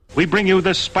We bring you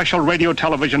this special radio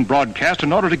television broadcast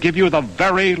in order to give you the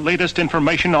very latest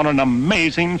information on an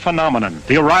amazing phenomenon.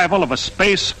 The arrival of a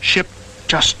spaceship.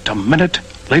 Just a minute.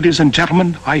 Ladies and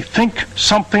gentlemen, I think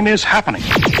something is happening.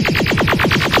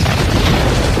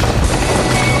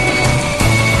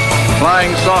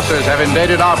 Flying saucers have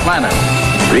invaded our planet.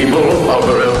 People of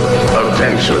Earth,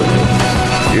 attention.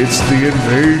 It's the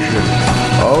invasion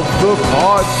of the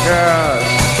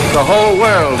podcast. The whole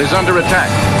world is under attack.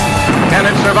 Can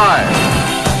it survive?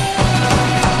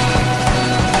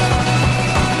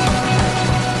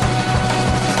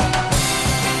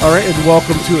 All right, and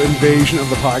welcome to Invasion of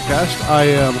the Podcast. I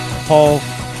am Paul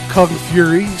Kung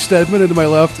Fury Stedman, and to my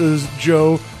left is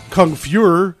Joe Kung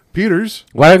Fuhrer Peters.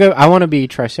 I want to be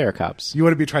Triceratops. You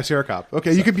want to be Triceratops.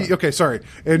 Okay, you could be, okay, sorry.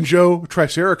 And Joe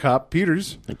Triceratops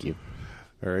Peters. Thank you.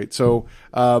 All right, so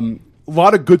a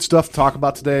lot of good stuff to talk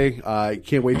about today. I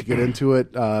can't wait to get into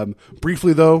it.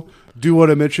 Briefly, though, do want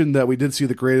to mention that we did see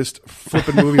the greatest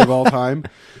flipping movie of all time,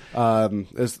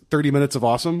 as 30 Minutes of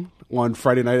Awesome on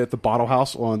Friday night at the Bottle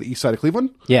House on the east side of Cleveland.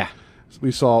 Yeah.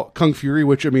 We saw Kung Fury,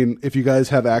 which, I mean, if you guys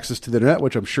have access to the internet,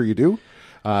 which I'm sure you do,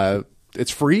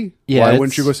 it's free. Yeah, why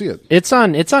wouldn't you go see it? It's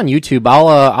on YouTube.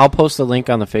 I'll post a link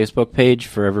on the Facebook page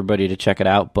for everybody to check it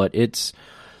out, but it's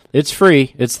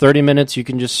free. It's 30 minutes. You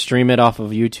can just stream it off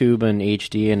of YouTube and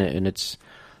HD, and it's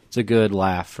a good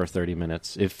laugh for 30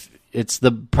 minutes. If it's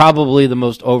probably the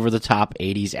most over the top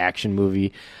 80s action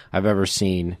movie I've ever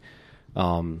seen.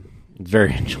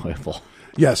 Very enjoyable.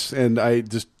 Yes, and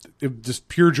just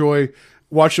pure joy.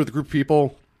 Watched it with a group of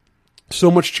people.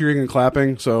 So much cheering and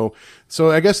clapping. So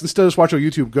I guess instead of just watching on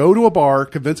YouTube, go to a bar,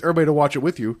 convince everybody to watch it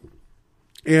with you.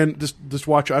 And just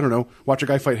watch, I don't know, watch a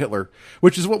guy fight Hitler,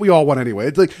 which is what we all want anyway.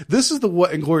 It's like, this is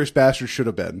what Inglourious Basterds should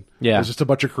have been. Yeah. It's just a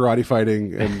bunch of karate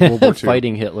fighting and World War II.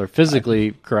 Fighting Hitler.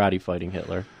 Physically karate fighting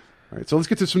Hitler. All right, so let's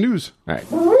get to some news. All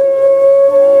right.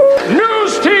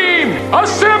 News team,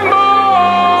 assemble!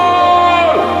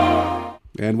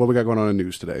 And what we got going on in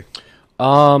news today?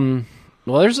 Well,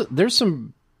 there's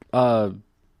some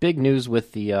big news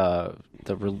with the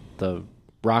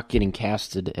Rock getting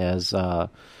casted as the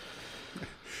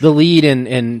lead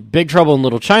in Big Trouble in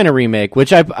Little China remake,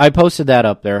 which I posted that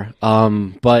up there.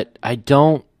 But I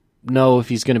don't know if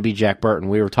he's going to be Jack Burton.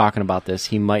 We were talking about this.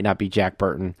 He might not be Jack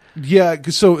Burton. Yeah,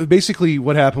 so basically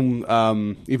what happened,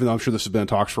 even though I'm sure this has been in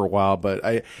talks for a while,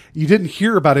 but you didn't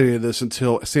hear about any of this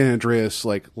until San Andreas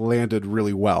landed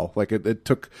really well.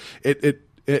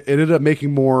 It ended up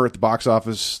making more at the box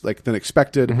office than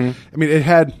expected. Mm-hmm. I mean, it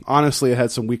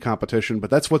had some weak competition, but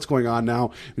that's what's going on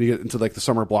now. When you get into the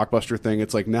summer blockbuster thing,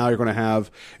 it's now you're going to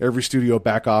have every studio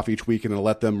back off each week and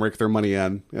let them rake their money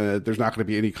in. There's not going to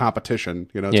be any competition.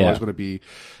 It's always going to be,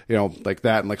 like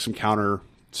that and some counter.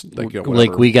 We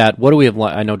got, what do we have?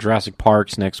 I know Jurassic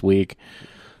Park's next week.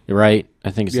 Right,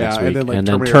 I think it's next week, and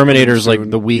then Terminator's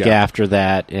the week after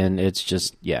that, and it's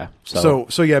just So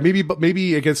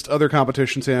maybe against other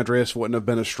competition, San Andreas wouldn't have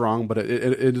been as strong, but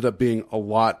it ended up being a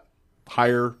lot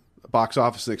higher box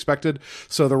office than expected.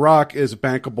 So The Rock is a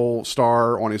bankable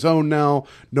star on his own now.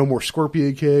 No more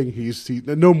Scorpion King.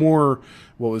 No more.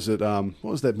 What was it? What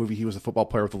was that movie? He was a football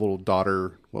player with a little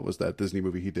daughter. What was that Disney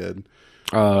movie he did?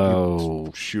 Oh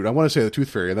shoot! I want to say the Tooth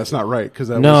Fairy. That's not right because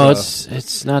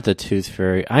it's not the Tooth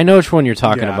Fairy. I know which one you're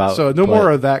talking about. So no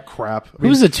more of that crap. Who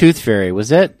was the Tooth Fairy? Was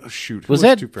that Was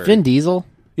that Vin Diesel?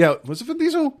 Yeah, was it Vin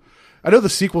Diesel? I know the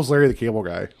sequel's Larry the Cable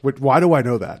Guy. Why do I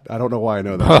know that? I don't know why I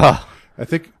know that. I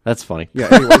think that's funny. Yeah.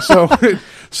 Anyway,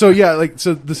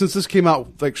 since this came out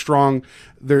strong,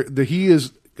 he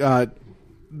is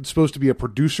supposed to be a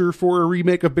producer for a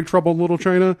remake of Big Trouble in Little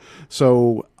China.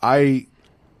 So I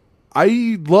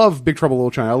love Big Trouble in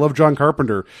Little China. I love John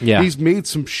Carpenter. Yeah. He's made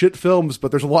some shit films,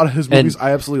 but there's a lot of his movies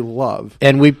I absolutely love.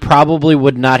 And we probably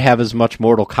would not have as much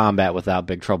Mortal Kombat without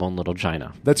Big Trouble in Little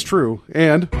China. That's true.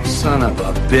 And son of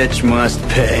a bitch must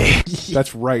pay.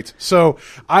 That's right. So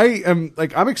I'm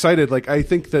excited. I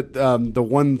think that the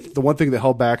one thing that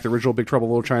held back the original Big Trouble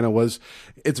in Little China was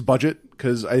its budget,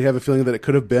 because I have a feeling that it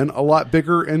could have been a lot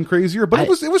bigger and crazier, but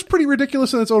it was pretty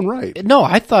ridiculous in its own right. No,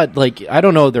 I thought I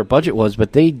don't know what their budget was,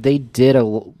 but they did a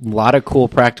lot of cool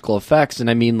practical effects, and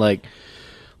I mean like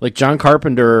John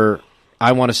Carpenter,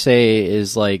 I want to say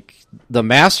is the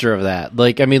master of that.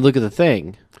 I mean, look at The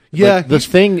Thing. Yeah, The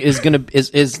Thing is I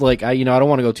don't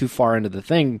want to go too far into The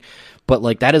Thing, but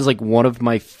that is one of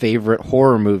my favorite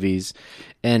horror movies.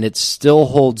 and it still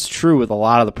holds true with a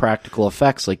lot of the practical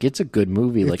effects. Like, it's a good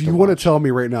movie. If you want to tell me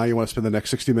right now you want to spend the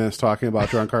next 60 minutes talking about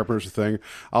John Carpenter's Thing,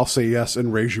 I'll say yes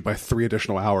and raise you by 3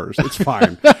 additional hours. It's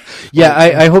fine. Yeah,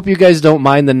 I hope you guys don't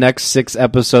mind the next 6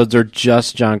 episodes are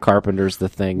just John Carpenter's The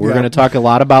Thing. We're going to talk a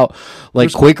lot about,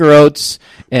 like, Quaker Oats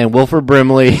and Wilford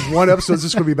Brimley. One episode is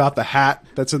just going to be about the hat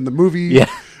that's in the movie. Yeah.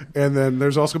 And then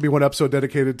there's also going to be one episode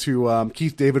dedicated to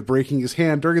Keith David breaking his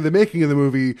hand during the making of the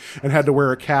movie and had to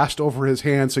wear a cast over his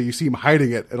hand, so you see him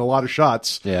hiding it in a lot of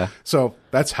shots. Yeah. So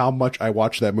that's how much I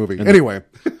watched that movie. Anyway,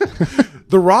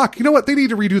 The Rock, you know what? They need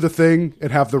to redo The Thing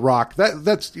and have The Rock.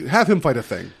 That's have him fight a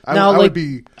Thing. I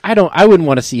wouldn't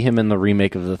want to see him in the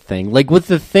remake of The Thing. Like, with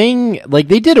The Thing, like,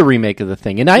 they did a remake of The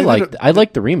Thing, and I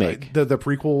liked the remake. The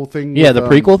prequel thing? Yeah, the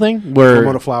prequel thing where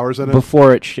Ramona Flowers in it?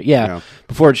 Before it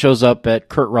shows up at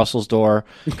Kurt Russell's door.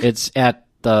 It's at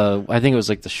I think it was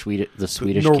like the Swedish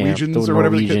Norwegians camp, the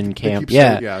Norwegian camp.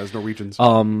 Yeah, it was Norwegians.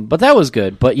 But that was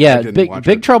good. But yeah,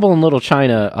 Big Trouble in Little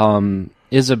China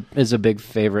is a big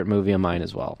favorite movie of mine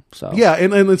as well. So yeah,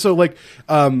 and so like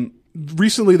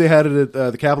recently they had it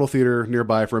at the Capitol Theater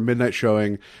nearby for a midnight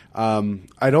showing.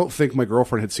 I don't think my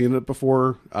girlfriend had seen it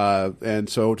before, and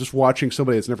so just watching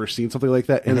somebody that's never seen something like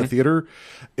that in a theater,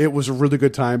 it was a really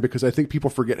good time because I think people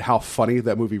forget how funny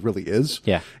that movie really is.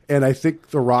 Yeah, and I think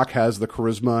The Rock has the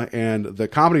charisma and the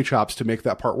comedy chops to make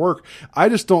that part work. I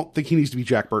just don't think he needs to be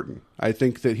Jack Burton. I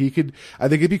think that he could. I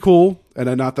think it'd be cool,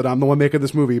 and not that I'm the one making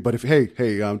this movie, but if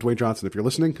Dwayne Johnson, if you're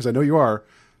listening, because I know you are.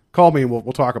 Call me and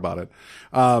we'll talk about it.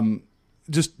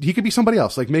 Just he could be somebody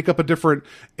else. Like, make up a different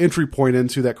entry point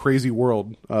into that crazy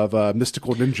world of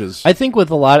mystical ninjas. I think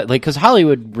with a lot of, like, because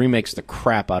Hollywood remakes the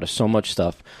crap out of so much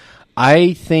stuff.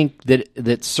 I think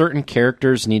that certain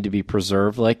characters need to be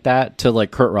preserved like that to,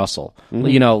 like, Kurt Russell. Mm-hmm.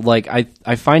 You know, like,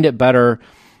 I find it better.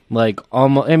 Like,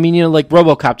 almost. I mean, you know, like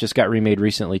RoboCop just got remade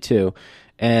recently too,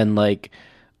 and like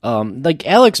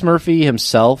Alex Murphy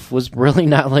himself was really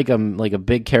not like a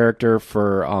big character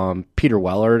for Peter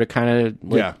Weller to kind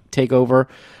of take over,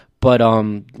 but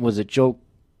was it Joe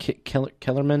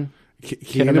Kinnaman?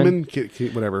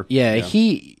 Kinnaman, whatever. Yeah,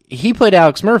 he played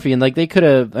Alex Murphy, and like they could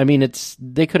have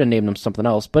named him something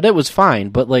else, but it was fine.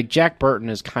 But like Jack Burton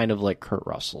is kind of like Kurt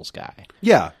Russell's guy.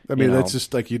 Yeah, I mean that's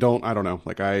just like I don't know.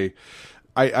 Like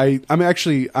I'm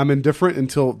indifferent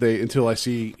until I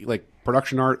see like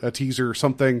production art, a teaser,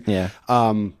 something. Yeah.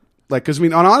 Because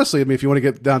honestly, if you want to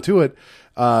get down to it,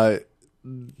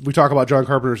 we talk about John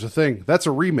Carpenter's The Thing. That's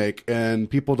a remake, and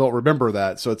people don't remember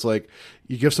that. So it's like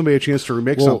you give somebody a chance to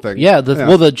remake something. Yeah.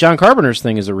 The John Carpenter's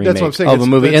Thing is a remake of a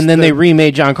movie, and then they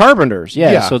remade John Carpenter's.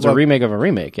 Yeah. So it's a remake of a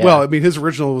remake. Yeah. Well, I mean, his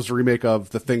original was a remake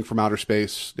of The Thing from Outer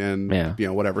Space, and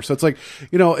whatever. So it's like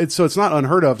it's not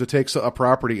unheard of to take a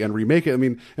property and remake it. I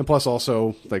mean, and plus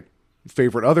also like.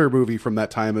 Favorite other movie from that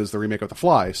time is the remake of The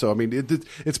Fly. So I mean,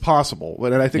 it's possible,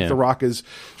 and I think The Rock is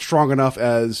strong enough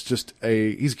as just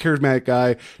he's a charismatic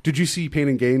guy. Did you see Pain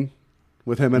and Gain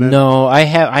with him in it? No, I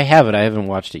haven't. I haven't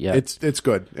watched it yet. It's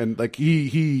good, and like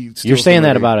he you're saying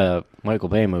that about a Michael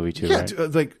Bay movie too, right?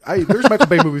 There's Michael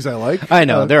Bay movies I like. I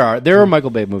know there are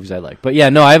Michael Bay movies I like, but yeah,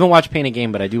 no, I haven't watched Pain and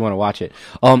Gain, but I do want to watch it.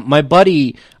 My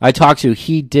buddy I talked to,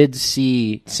 he did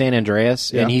see San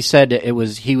Andreas, and he said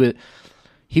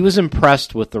he was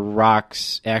impressed with The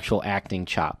Rock's actual acting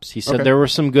chops. He said there were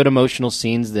some good emotional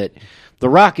scenes that The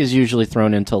Rock is usually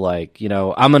thrown into, like, you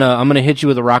know, I'm gonna hit you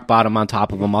with a rock bottom on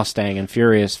top of a Mustang in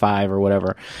Furious 5 or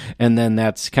whatever, and then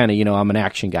that's kind of, you know, I'm an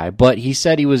action guy. But he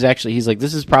said he's like,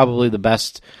 this is probably the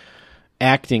best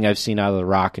acting I've seen out of The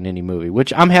Rock in any movie,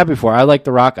 which I'm happy for. I like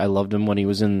The Rock. I loved him when he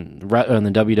was in the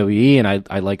WWE, and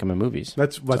I like him in movies.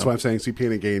 That's why I'm saying see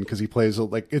Pain and Gain, because he plays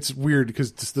like, it's weird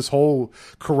because this whole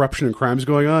corruption and crimes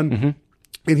going on,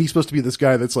 and he's supposed to be this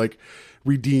guy that's like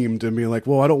redeemed and being like,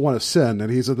 well, I don't want to sin,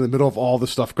 and he's in the middle of all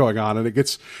this stuff going on, and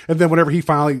then whenever he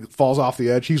finally falls off the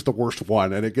edge, he's the worst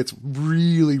one, and it gets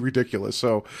really ridiculous.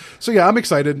 So yeah, I'm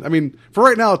excited. I mean, for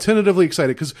right now, tentatively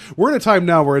excited, because we're in a time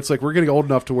now where it's like we're getting old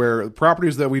enough to where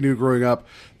properties that we knew growing up,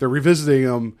 they're revisiting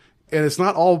them, and it's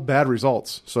not all bad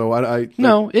results. So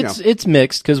it's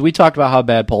mixed, because we talked about how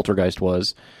bad Poltergeist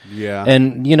was. Yeah,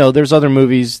 and you know, there's other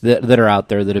movies that are out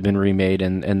there that have been remade,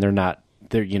 and they're not.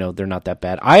 They're not that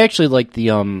bad. I actually like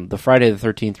the Friday the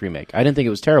 13th remake. I didn't think it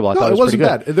was terrible. I thought it was wasn't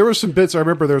pretty good. Bad. There were some bits. I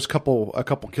remember there was a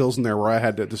couple kills in there where I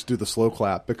had to just do the slow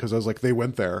clap because I was like, they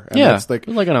went there. And that's like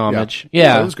an homage.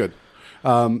 Yeah, it was good.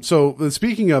 So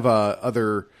speaking of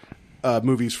other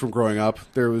movies from growing up,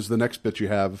 there was the next bit you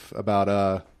have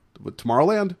about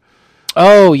Tomorrowland.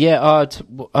 Oh yeah.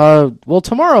 Well,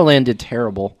 Tomorrowland did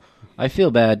terrible. I feel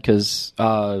bad because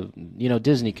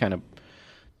Disney kind of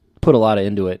put a lot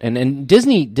into it, and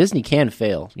Disney can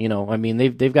fail. You know, I mean,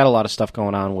 they've got a lot of stuff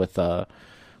going on with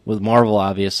Marvel,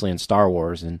 obviously, and Star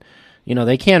Wars, and you know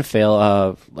they can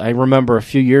fail. I remember a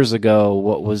few years ago,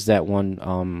 what was that one?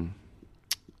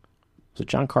 Was it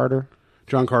John Carter?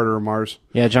 John Carter on Mars.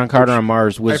 Yeah, John Carter on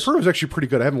Mars I heard it was actually pretty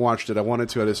good. I haven't watched it. I wanted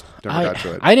to. I just never got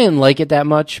to it. I didn't like it that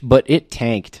much, but it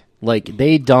tanked. Like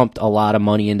they dumped a lot of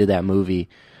money into that movie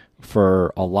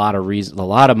for a lot of reasons, a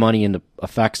lot of money into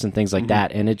effects and things like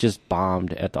that, and it just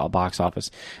bombed at the box office.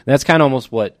 And that's kind of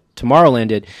almost what Tomorrowland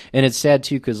did, and it's sad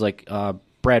too because like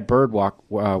Brad Bird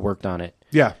worked on it.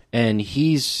 Yeah, and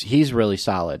he's really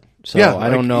solid. So yeah, I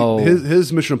don't know.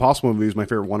 His Mission Impossible movie is my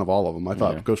favorite one of all of them. I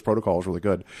thought Ghost Protocol was really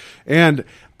good. And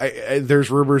there's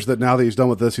rumors that now that he's done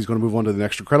with this, he's going to move on to the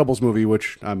next Incredibles movie,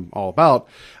 which I'm all about.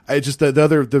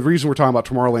 The reason we're talking about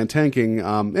Tomorrowland tanking,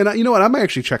 and you know what, I might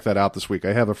actually check that out this week.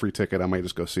 I have a free ticket. I might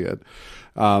just go see it.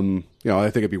 You know, I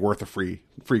think it'd be worth a free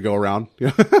go around.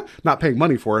 Not paying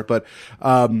money for it, but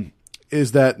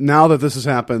is that now that this has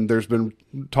happened, there's been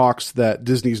talks that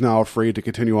Disney's now afraid to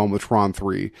continue on with Tron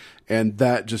 3. And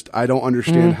that just, I don't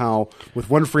understand how, with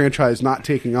one franchise not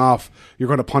taking off, you're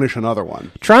going to punish another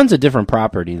one. Tron's a different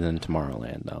property than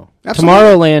Tomorrowland, though. Absolutely.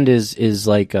 Tomorrowland is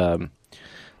like,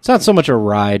 it's not so much a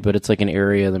ride, but it's like an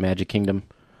area of the Magic Kingdom.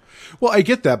 Well, I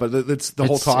get that, but it's the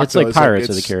whole talk. It's like Pirates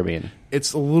of the Caribbean.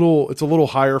 It's a little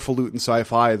higher falutin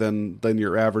sci-fi than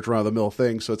your average run-of-the-mill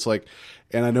thing. So it's like,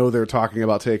 and I know they're talking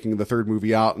about taking the third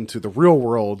movie out into the real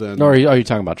world. And no, are you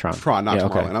talking about Tron? Tron, not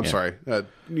Tomorrowland. Okay, I'm sorry.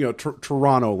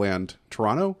 Toronto Land.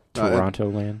 Toronto? Toronto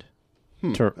Land.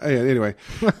 Anyway,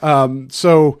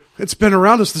 so it's been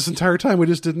around us this entire time. We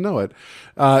just didn't know it.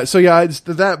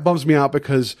 That bums me out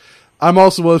because I'm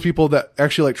also one of those people that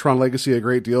actually like Tron Legacy a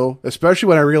great deal, especially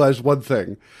when I realized one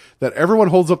thing, that everyone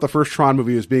holds up the first Tron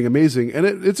movie as being amazing, and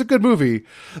it's a good movie.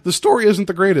 The story isn't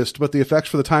the greatest, but the effects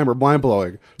for the time are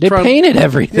mind-blowing. They painted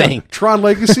everything. Yeah, Tron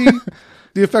Legacy,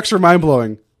 the effects are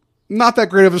mind-blowing. Not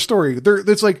that great of a story.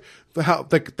 It's like,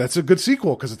 that's a good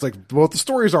sequel, because it's like, both the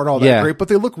stories aren't all that great, but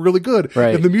they look really good,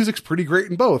 right. And the music's pretty great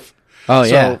in both. Oh,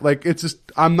 yeah. Like, it's just,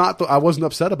 I wasn't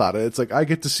upset about it. It's like, I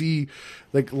get to see,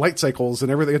 like, light cycles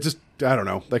and everything. It's just, I don't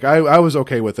know. Like, I was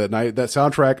okay with it. And that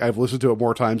soundtrack, I've listened to it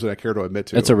more times than I care to admit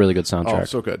to. It's a really good soundtrack. Oh,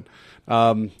 so good.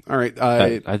 All right.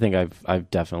 I think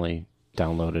I've definitely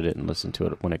downloaded it and listened to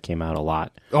it when it came out a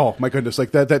lot. Oh, my goodness.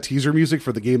 Like, that teaser music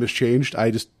for The Game Has Changed,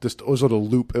 I just was on a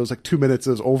loop. It was like 2 minutes.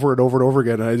 It was over and over and over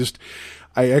again. And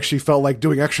I actually felt like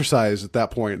doing exercise at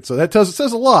that point. So it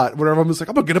says a lot whenever I'm just like,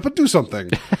 I'm going to get up and do something.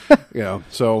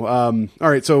 So, all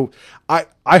right. So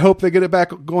I hope they get it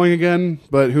back going again,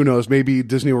 but who knows? Maybe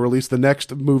Disney will release the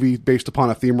next movie based upon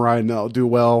a theme ride and that'll do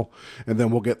well. And then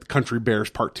we'll get Country Bears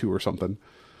Part 2 or something.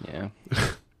 Yeah.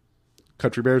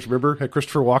 Country Bears, remember? Had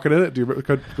Christopher Walken in it. Do you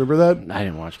remember that? I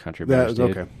didn't watch Country Bears,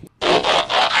 dude. Okay.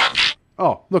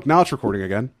 Oh, look, now it's recording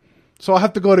again. So I'll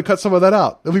have to go ahead and cut some of that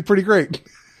out. It'll be pretty great.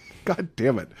 God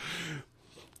damn it.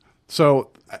 So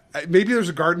maybe there's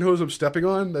a garden hose I'm stepping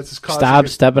on. That's just causing Stop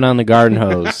stepping on the garden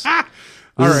hose.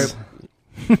 All right.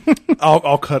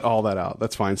 I'll cut all that out.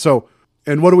 That's fine. So,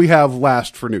 and what do we have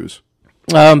last for news?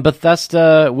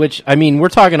 Bethesda, which, I mean, we're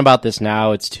talking about this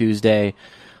now. It's Tuesday,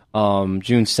 June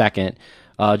 2nd.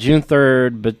 June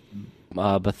 3rd,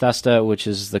 Bethesda, which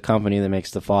is the company that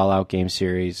makes the Fallout game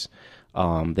series,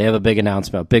 they have a big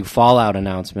announcement, a big Fallout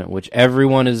announcement, which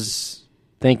everyone is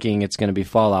thinking it's going to be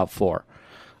Fallout 4.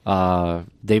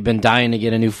 They've been dying to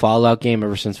get a new Fallout game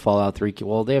ever since Fallout 3.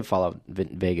 Well, they have Fallout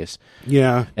Vegas.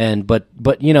 Yeah.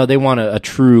 But you know, they want a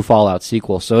true Fallout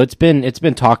sequel. So it's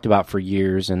been talked about for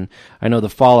years, and I know the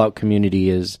Fallout community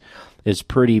is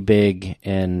pretty big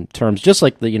in terms, just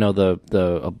like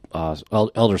the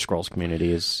Elder Scrolls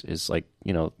community is like,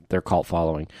 you know, their cult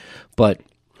following. But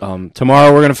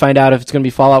tomorrow we're going to find out if it's going to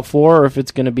be Fallout 4 or if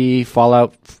it's going to be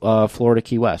Fallout Florida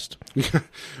Key West.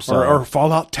 or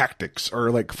Fallout Tactics,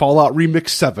 or like Fallout Remix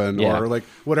 7, or like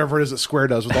whatever it is that Square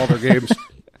does with all their games.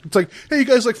 It's like, hey, you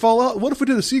guys like Fallout? What if we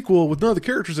did a sequel with none of the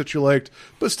characters that you liked,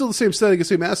 but still the same setting and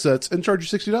same assets, and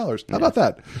charge you $60? How about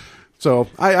that? So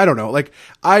I don't know. Like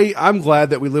I'm glad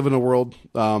that we live in a world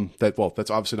that's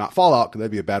obviously not Fallout, because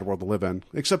that'd be a bad world to live in.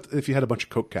 Except if you had a bunch of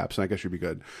Coke caps, and I guess you'd be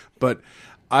good. But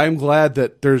I'm glad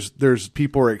that there's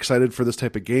people are excited for this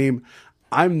type of game.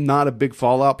 I'm not a big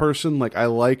Fallout person. Like, I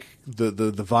like the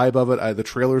vibe of it. The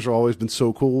trailers have always been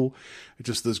so cool. It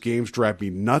just, those games drive me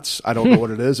nuts. I don't know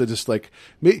what it is. It just, like,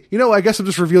 me, you know, I guess I'm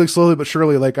just revealing slowly but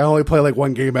surely. Like, I only play like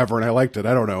one game ever and I liked it.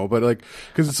 I don't know. But like,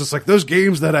 cause it's just like those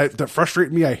games that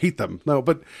frustrate me, I hate them. No,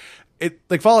 but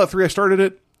like Fallout 3, I started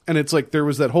it. And it's like, there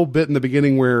was that whole bit in the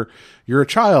beginning where you're a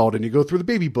child and you go through the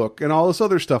baby book and all this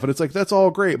other stuff. And it's like, that's all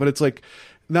great. But it's like,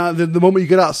 Now, the moment you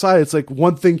get outside, it's like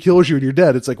one thing kills you and you're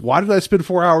dead. It's like, why did I spend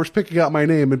 4 hours picking out my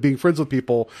name and being friends with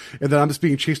people, and then I'm just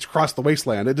being chased across the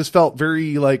wasteland? It just felt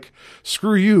very like,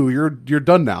 screw you, you're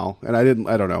done now. And I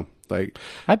don't know. Like,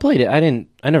 I played it.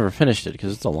 I never finished it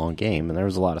because it's a long game and there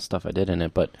was a lot of stuff I did in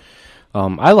it. But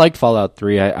I liked Fallout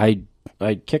 3.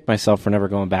 I kicked myself for never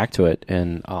going back to it,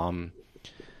 and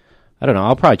I don't know.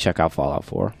 I'll probably check out Fallout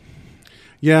 4.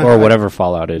 Yeah, or whatever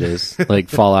Fallout it is, like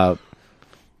Fallout,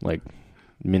 like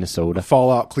Minnesota,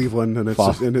 Fallout Cleveland, and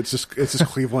it's just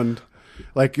Cleveland.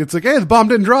 Like, it's like, hey, the bomb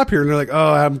didn't drop here, and they're like,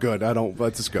 oh, I'm good.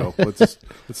 Let's just go. Let's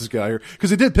just get out of here, because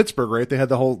they did Pittsburgh, right? They had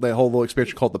that whole little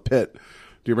expansion called the Pit.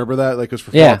 Do you remember that? Like, it was for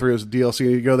Fallout 3, it was a DLC,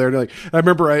 and you go there, and like, I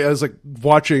remember I was like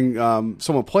watching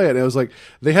someone play it, and it was like,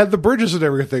 they had the bridges and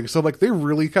everything, so like, they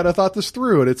really kind of thought this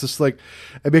through, and it's just like,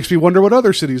 it makes me wonder what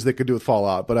other cities they could do with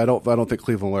Fallout, but I don't think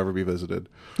Cleveland will ever be visited.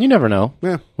 You never know.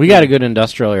 Yeah. We got a good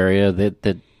industrial area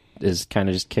that is kind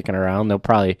of just kicking around.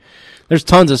 There's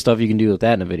tons of stuff you can do with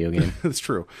that in a video game. That's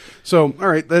true. So, all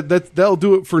right, that'll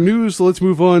do it for news. So let's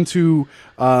move on to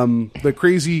the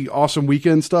crazy, awesome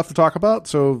weekend stuff to talk about.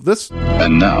 So this.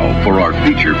 And now for our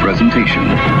feature presentation.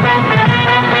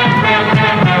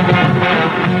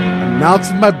 Now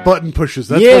it's my button pushes.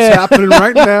 That's what's happening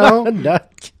right now.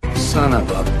 Son of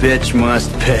a bitch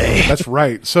must pay. That's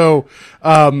right. So, what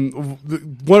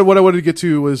I wanted to get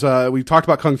to was we talked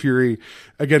about Kung Fury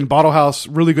again. Bottle House,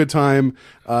 really good time.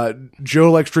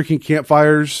 Joe likes drinking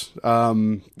campfires.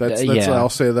 That's I'll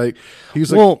say that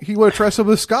he's like, he want to try some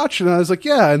of the scotch, and I was like,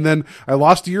 yeah. And then I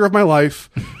lost a year of my life.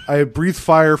 I breathed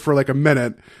fire for like a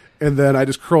minute, and then I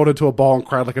just curled into a ball and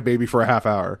cried like a baby for a half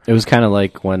hour. It was kind of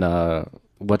like when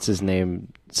what's his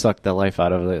name sucked the life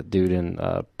out of the dude in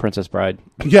Princess Bride.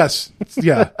 Yes.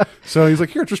 Yeah. So he's like,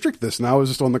 here, just drink this. And I was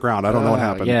just on the ground. I don't know what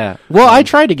happened. Yeah. Well, I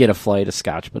tried to get a flight of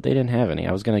scotch, but they didn't have any.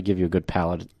 I was going to give you a good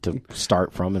palate to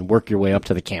start from and work your way up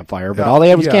to the campfire, but all they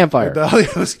had was campfire.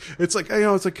 It's like, it's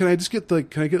like,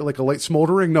 can I get like a light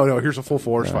smoldering? No, here's a full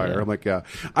forest fire. Yeah. I'm like, yeah.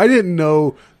 I didn't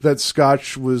know that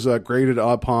scotch was graded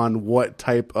upon what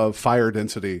type of fire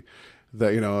density.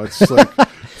 That,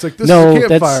 it's like this is a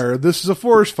campfire, this is a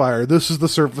forest fire, this is the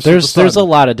surface of the sun. There's a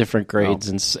lot of different grades,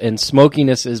 and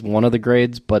smokiness is one of the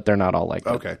grades, but they're not all like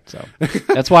that. Okay. So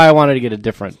that's why I wanted to get a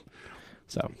different.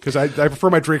 So because I prefer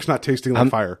my drinks not tasting like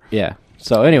fire. Yeah.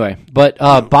 So anyway, but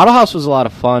Bottle House was a lot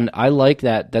of fun. I like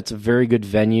that. That's a very good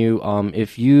venue.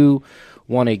 If you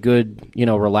want a good,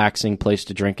 relaxing place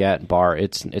to drink at, bar,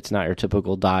 it's not your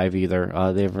typical dive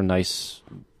either. They have a nice,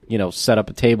 set up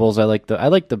of tables. I like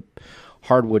the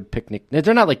hardwood picnic.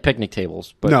 They're not like picnic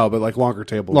tables, but like longer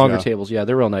tables. Tables, yeah,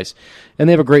 they're real nice, and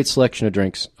they have a great selection of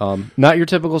drinks. Not your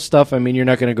typical stuff. I mean, you're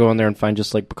not going to go in there and find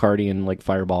just like Bacardi and like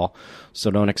Fireball,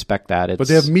 so don't expect that. But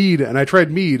they have mead, and I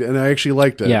tried mead, and I actually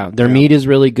liked it. Yeah, their mead is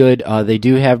really good. They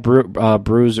do have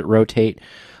brews that rotate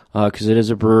because it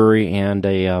is a brewery and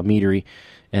a meadery.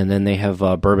 And then they have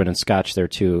bourbon and scotch there,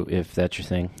 too, if that's your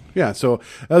thing. Yeah, so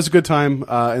that was a good time.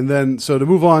 And then, so to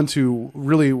move on to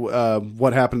really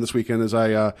what happened this weekend is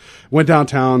I went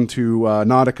downtown to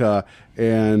Nautica,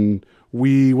 and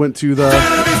we went to the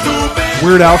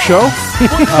Weird Al show.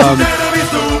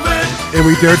 And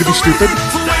we dared to be stupid.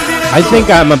 I think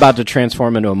I'm about to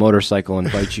transform into a motorcycle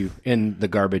and bite you in the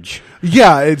garbage.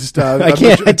 Yeah, it's. I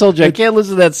can't. I told you I can't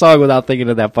listen to that song without thinking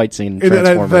of that fight scene. And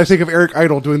then I think of Eric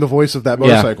Idle doing the voice of that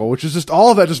motorcycle, which is just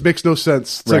all of that just makes no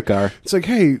sense. It's like,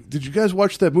 hey, did you guys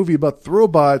watch that movie about the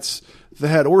robots that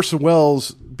had Orson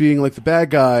Welles being like the bad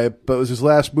guy, but it was his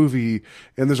last movie?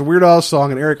 And there's a Weird Al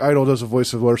song, and Eric Idle does a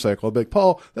voice of a motorcycle. I'd be like,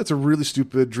 Paul, that's a really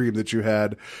stupid dream that you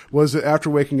had. Was it after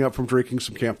waking up from drinking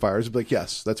some campfires? I'd be like,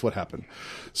 yes, that's what happened.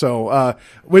 So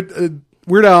with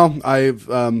Weird Al, I've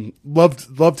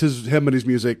loved him and his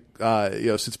music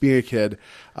since being a kid.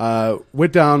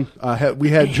 Went down. We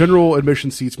had general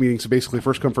admission seats, meaning so basically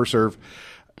first come first serve.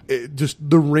 Just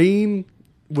the rain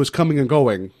was coming and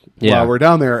going while we're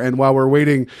down there, and while we're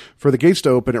waiting for the gates to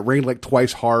open, it rained like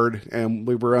twice hard, and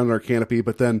we were under our canopy.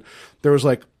 But then there was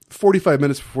like 45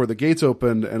 minutes before the gates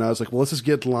opened, and I was like, well, let's just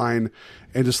get in line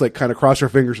and just like kind of cross our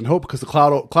fingers and hope, because the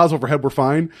clouds overhead were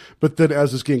fine. But then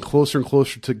as it's getting closer and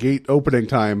closer to gate opening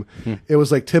time, it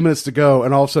was like 10 minutes to go,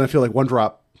 and all of a sudden I feel like one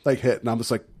drop like hit, and I'm just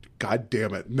like, God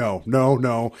damn it.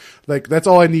 No. Like, that's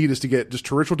all I need is to get just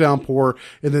torrential downpour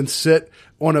and then sit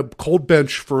on a cold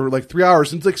bench for like 3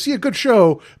 hours and like see a good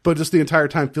show, but just the entire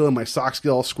time feeling my socks get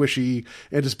all squishy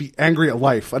and just be angry at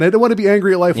life. And I didn't want to be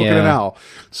angry at life looking at an owl.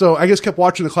 So I just kept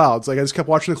watching the clouds. Like, I just kept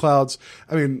watching the clouds.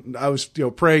 I mean, I was,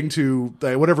 praying to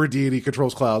whatever deity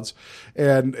controls clouds.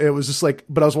 And it was just like,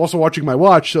 but I was also watching my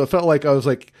watch. So it felt like I was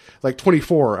like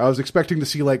 24. I was expecting to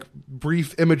see like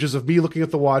brief images of me looking at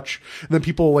the watch and then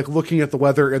people like looking at the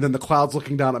weather and then the clouds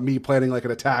looking down at me planning like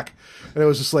an attack. And it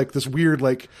was just like this weird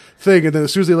like thing. And then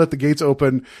as soon as they let the gates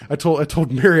open, I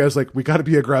told Mary, I was like, we got to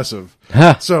be aggressive.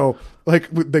 So like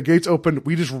the gates opened,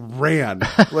 we just ran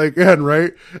like in,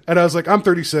 right. And I was like, I'm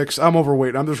 36, I'm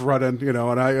overweight, I'm just running,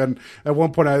 and at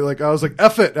one point I was like,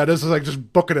 F it. I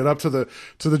just booking it up to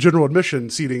the general admission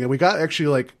seating. And we got actually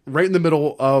like right in the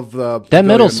middle of that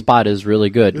middle spot is really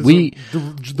good.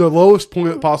 The lowest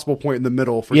possible point in the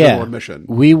middle for general admission.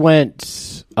 We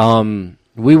went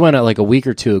at like a week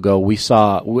or two ago. We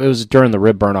saw, it was during the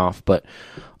rib burn off, but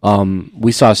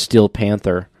we saw Steel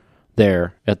Panther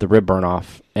there at the rib burn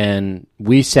off, and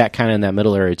we sat kind of in that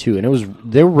middle area too, and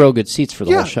they were real good seats for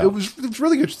the whole show. It's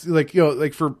really good. Like,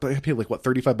 I paid like what,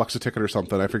 $35 a ticket or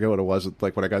something. I forget what it was,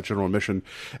 like when I got general admission.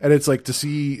 And it's like to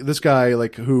see this guy,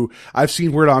 like, who I've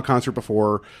seen Weird Al concert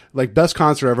before, like best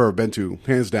concert I've ever been to,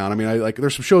 hands down. I mean,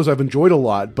 there's some shows I've enjoyed a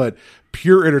lot, but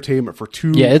pure entertainment for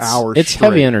 2 hours. It's straight.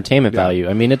 Heavy entertainment value.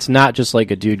 I mean, it's not just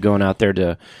like a dude going out there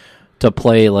to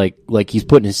play like he's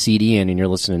putting his CD in and you're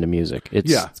listening to music.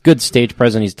 It's good stage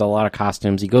presence. He's done a lot of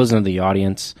costumes. He goes into the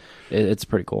audience. It's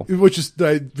pretty cool. Which is,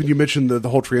 when you mentioned the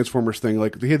whole Transformers thing,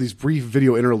 like they had these brief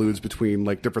video interludes between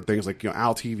like different things, like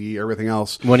Al TV, everything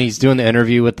else. When he's doing the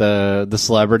interview with the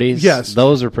celebrities, yes,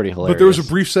 those are pretty hilarious. But there was a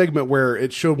brief segment where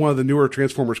it showed one of the newer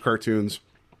Transformers cartoons,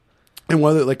 and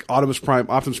one of the, like Optimus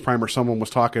Prime or someone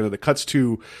was talking, and it cuts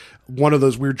to one of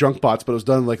those weird junk bots, but it was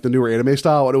done like the newer anime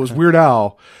style, and it was Weird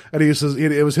Al, and he says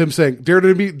it was him saying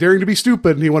daring to be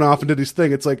stupid, and he went off and did his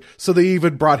thing. It's like, so they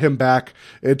even brought him back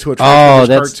into a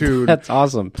Transformers cartoon. That's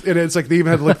awesome. And it's like they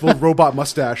even had like little robot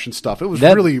mustache and stuff. It was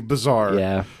really bizarre.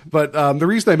 Yeah. But the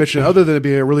reason I mentioned it, other than it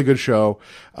being a really good show,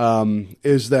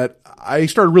 is that I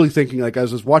started really thinking, like,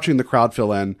 as I was watching the crowd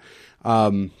fill in,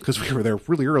 because we were there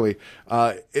really early,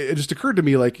 it just occurred to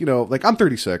me, like, like I'm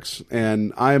 36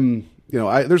 and I'm,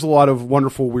 there's a lot of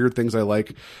wonderful, weird things I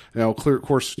like. Of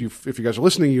course, if you guys are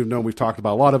listening, we've talked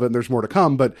about a lot of it and there's more to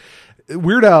come, but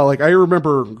Weird Al, like, I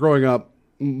remember growing up,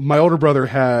 my older brother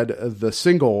had the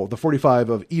single, the 45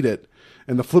 of Eat It,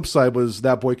 and the flip side was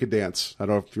That Boy Could Dance. I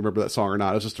don't know if you remember that song or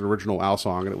not. It was just an original Al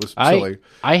song, and it was silly.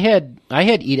 I had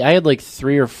Eat It. I had like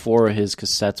 3 or 4 of his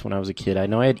cassettes when I was a kid. I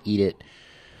know I had Eat It.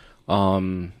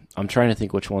 I'm trying to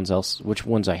think which ones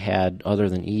I had other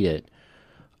than Eat It.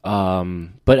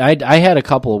 But I had a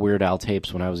couple of Weird Al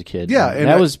tapes when I was a kid. Yeah, and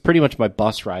that was pretty much my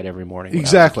bus ride every morning.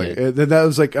 Exactly. And that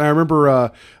was like, I remember,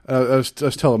 I was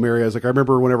telling Mary, I was like, I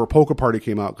remember whenever Polka Party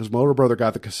came out, because my older brother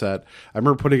got the cassette. I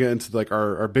remember putting it into like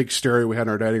our big stereo we had in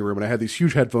our dining room, and I had these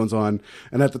huge headphones on.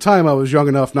 And at the time, I was young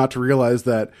enough not to realize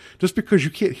that just because you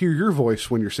can't hear your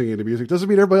voice when you're singing the music doesn't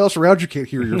mean everybody else around you can't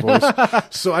hear your voice.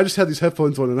 So I just had these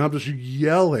headphones on, and I'm just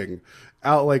yelling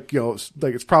out, like,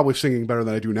 like it's probably singing better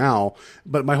than I do now,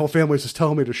 but my whole family was just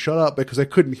telling me to shut up because I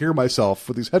couldn't hear myself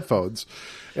with these headphones.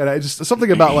 And I just,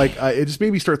 something about like, it just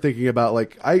made me start thinking about,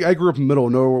 like, I grew up in the middle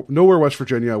of nowhere, West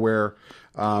Virginia, where,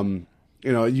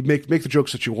 you make the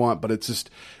jokes that you want, but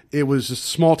it was just a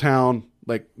small town.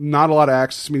 Like, not a lot of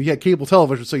access. I mean, you had cable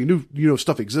television, so you knew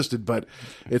stuff existed, but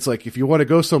it's like, if you want to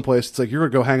go someplace, it's like, you're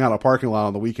going to go hang out in a parking lot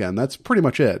on the weekend. That's pretty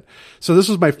much it. So this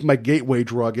was my gateway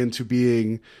drug into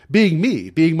being me,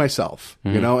 being myself,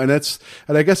 and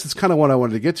I guess it's kind of what I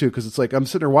wanted to get to, because it's like, I'm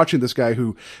sitting there watching this guy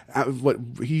who,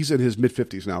 he's in his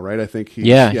mid-50s now, right? I think he's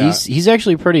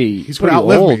actually he's going to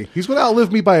outlive me. He's going to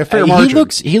outlive me by a fair margin.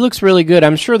 He looks really good.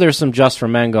 I'm sure there's some Just for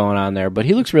Men going on there, but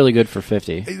he looks really good for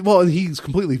 50. Well, he's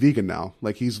completely vegan now.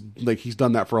 Like he's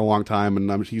done that for a long time,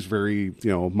 and he's very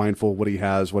mindful of what he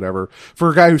has, whatever.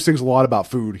 For a guy who sings a lot about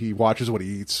food, he watches what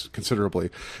he eats considerably.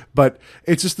 But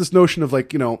it's just this notion of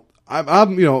like,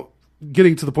 I'm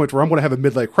getting to the point where I'm going to have a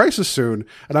midlife crisis soon,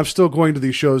 and I'm still going to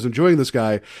these shows, enjoying this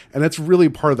guy, and that's really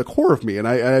part of the core of me. And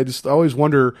I just always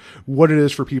wonder what it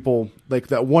is for people, like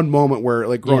that one moment where,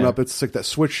 like, growing up, it's like that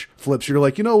switch flips. You're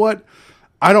like, you know what?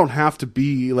 I don't have to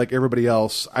be like everybody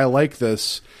else. I like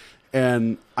this.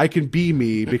 And I can be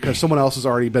me because someone else has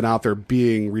already been out there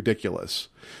being ridiculous.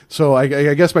 So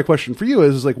I guess my question for you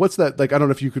is like, what's that? Like, I don't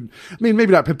know if you could, I mean,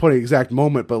 maybe not pinpoint an exact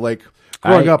moment, but like,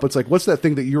 growing up, it's like, what's that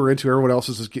thing that you were into? Everyone else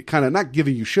is kind of not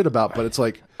giving you shit about, but it's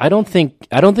like, I don't think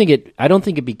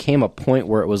it became a point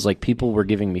where it was like people were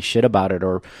giving me shit about it,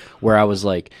 or where I was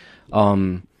like,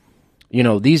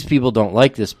 these people don't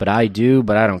like this, but I do,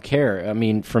 but I don't care. I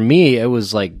mean, for me, it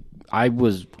was like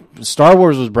Star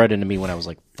Wars was bred into me when I was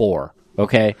like 4.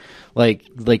 Okay, like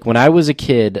when I was a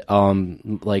kid,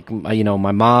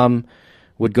 my mom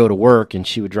would go to work and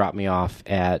she would drop me off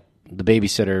at the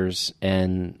babysitters,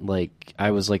 and like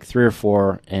I was like 3 or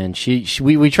 4, and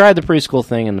we tried the preschool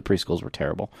thing, and the preschools were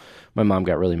terrible. My mom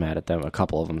got really mad at them, a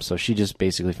couple of them, so she just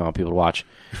basically found people to watch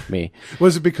me.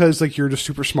 Was it because like you're just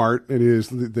super smart and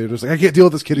they're just like, I can't deal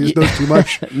with this kid, he just knows too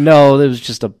much? No, it was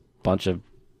just a bunch of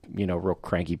real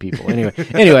cranky people. Anyway,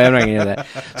 I'm not gonna do that.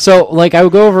 So like I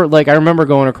would go over, like I remember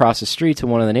going across the street to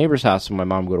one of the neighbors' house when my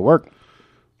mom would go to work.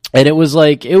 And it was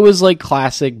like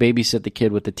classic babysit the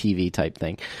kid with the TV type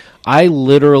thing. I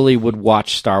literally would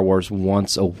watch Star Wars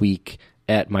once a week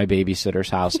at my babysitter's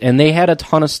house, and they had a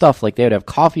ton of stuff. Like they would have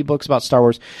coffee books about Star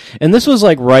Wars, and this was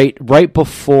like right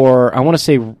before, I want to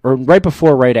say, or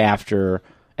right after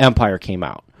Empire came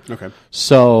out. Okay.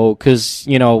 So, because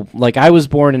like I was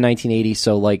born in 1980,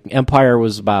 so like Empire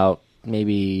was about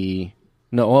maybe.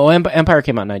 No, well, Empire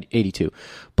came out in 1982,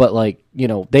 but like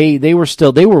they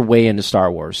were way into Star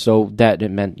Wars, so that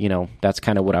it meant that's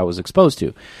kind of what I was exposed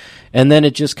to, and then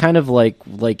it just kind of like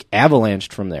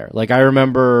avalanched from there. Like I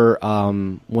remember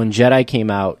when Jedi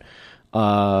came out,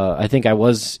 I think I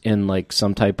was in like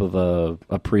some type of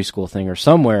a preschool thing or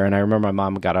somewhere, and I remember my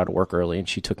mom got out of work early and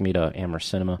she took me to Amherst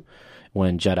Cinema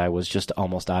when Jedi was just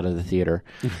almost out of the theater,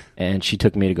 and she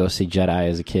took me to go see Jedi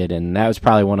as a kid, and that was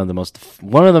probably one of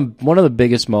the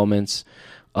biggest moments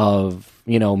of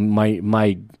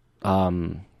my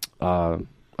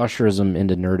usherism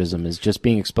into nerdism, is just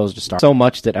being exposed to Star Wars so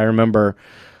much that I remember.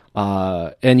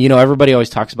 And everybody always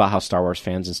talks about how Star Wars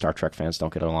fans and Star Trek fans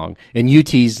don't get along, and you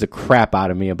tease the crap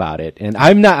out of me about it. And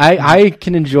I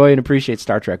can enjoy and appreciate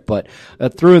Star Trek, but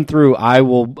through and through, I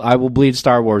will bleed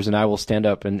Star Wars, and I will stand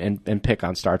up and pick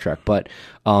on Star Trek. But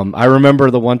I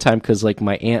remember the one time, because like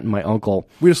my aunt and my uncle,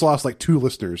 we just lost like 2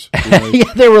 listeners. Yeah,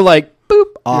 they were like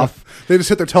boop off. Yeah. They just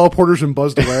hit their teleporters and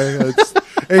buzzed away.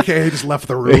 AKA just left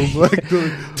the room, like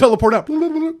teleport out,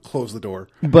 close the door.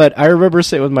 But I remember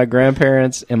sitting with my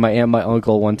grandparents and my aunt and my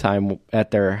uncle one time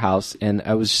at their house, and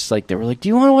I was just like, they were like, do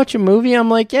you want to watch a movie? I'm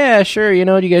like, yeah, sure. Do you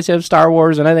guys have Star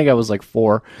Wars? And I think I was like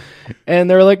 4. And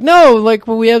they were like, no, like,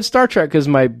 well, we have Star Trek, because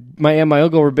my aunt and my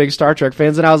uncle were big Star Trek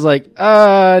fans, and I was like,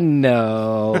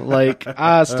 no, like,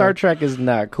 Star Trek is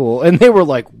not cool. And they were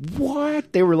like,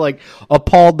 what? They were like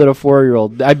appalled that a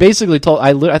 4-year-old. I basically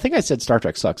I think I said Star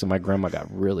Trek sucks, and my grandma got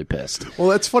really pissed. Well,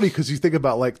 that's funny, because you think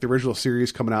about like the original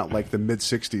series coming out in like the mid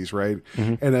 60s, right?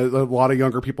 Mm-hmm. And a lot of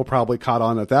younger people probably caught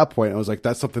on at that point. I was like,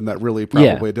 that's something that really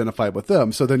probably identified with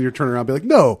them. So then you're turning around and be like,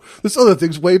 no, this other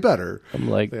thing's way better. I'm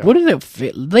like, what did it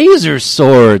fit? Laser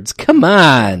swords, come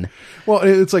on. Well,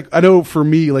 it's like, I know for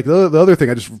me, like the other thing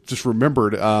I just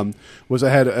remembered was I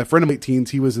had a friend of my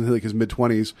teens. He was in like his mid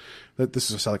 20s.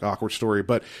 This is a like awkward story,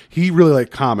 but he really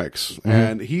liked comics,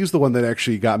 and he's the one that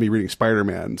actually got me reading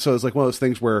Spider-Man. So it's like one of those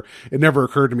things where it never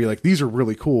occurred to me like these are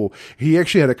really cool. He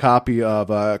actually had a copy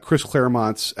of Chris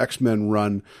Claremont's X-Men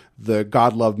run, The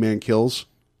God Loved Man Kills.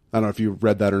 I don't know if you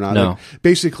read that or not. No. Like,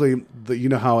 basically,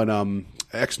 how in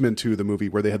X-Men 2, the movie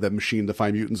where they had that machine to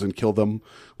find mutants and kill them,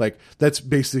 like that's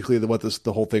basically what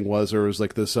the whole thing was. There was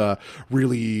like this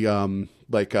really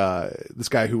this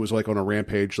guy who was like on a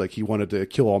rampage, like he wanted to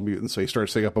kill all mutants, so he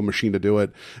started setting up a machine to do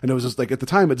it. And it was just like, at the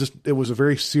time, it was a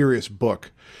very serious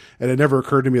book, and it never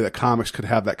occurred to me that comics could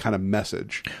have that kind of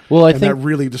message. Well, I think that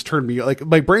really just turned me, like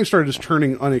my brain started just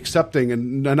turning unaccepting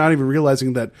and not even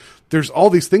realizing that there's all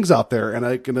these things out there, and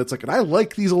it's like, and I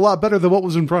like these a lot better than what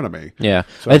was in front of me. Yeah,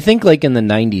 so I think like in the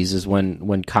 90s is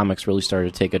when comics really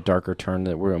started to take a darker turn,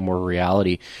 that were more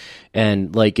reality.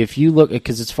 And like if you look,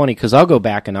 because it's funny, because I'll go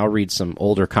back and I'll read some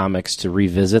older comics to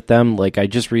revisit them. Like I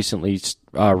just recently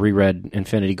reread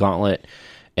Infinity Gauntlet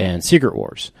and Secret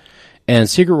Wars. And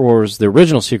Secret Wars, the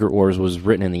original Secret Wars, was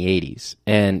written in the 80s.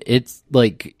 And it's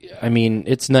like, I mean,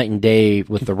 it's night and day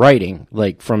with the writing,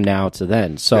 like from now to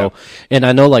then. So, and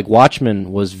I know like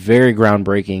Watchmen was very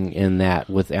groundbreaking in that,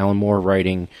 with Alan Moore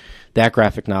writing that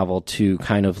graphic novel to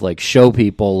kind of like show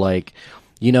people like,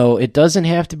 it doesn't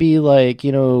have to be like,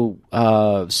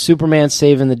 Superman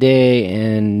saving the day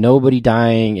and nobody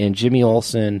dying and Jimmy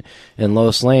Olsen and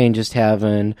Lois Lane just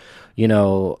having,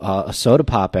 a soda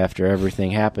pop after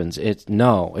everything happens. I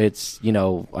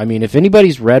mean, if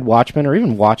anybody's read Watchmen or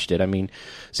even watched it, I mean,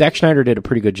 Zack Snyder did a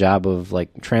pretty good job of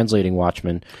like translating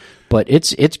Watchmen, but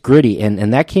it's gritty,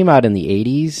 and that came out in the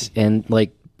 80s, and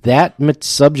like, that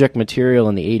subject material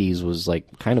in the 80s was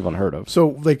like kind of unheard of.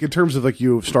 So like in terms of like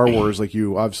you Star Wars, like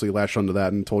you obviously latched onto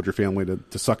that and told your family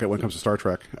to suck it when it comes to Star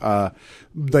Trek.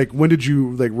 Like when did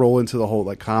you like roll into the whole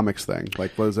like comics thing?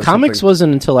 Like was that comics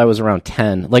wasn't until I was around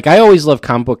 10. Like I always loved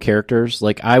comic book characters.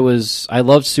 Like I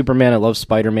loved Superman, I loved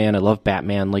Spider-Man, I loved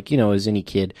Batman. Like, as any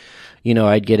kid,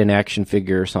 I'd get an action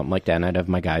figure or something like that and I'd have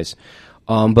my guys.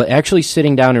 But actually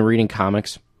sitting down and reading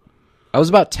comics, I was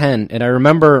about 10 and I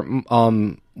remember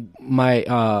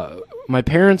my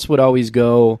parents would always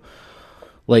go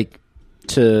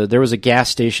there was a gas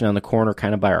station on the corner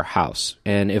kind of by our house,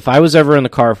 and if I was ever in the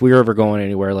car, if we were ever going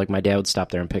anywhere, like my dad would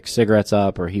stop there and pick cigarettes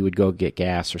up, or he would go get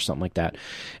gas or something like that,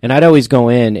 and I'd always go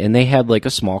in and they had like a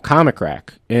small comic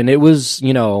rack, and it was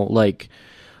like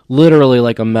literally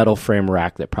like a metal frame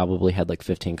rack that probably had like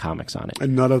 15 comics on it.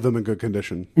 And none of them in good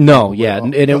condition. No, yeah.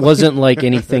 And it wasn't like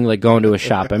anything like going to a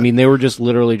shop. I mean, they were just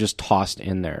literally just tossed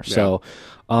in there. Yeah. So,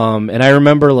 and I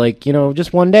remember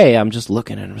just one day I'm just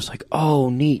looking and I was like, oh,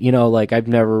 neat. Like I've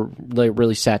never like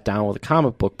really sat down with a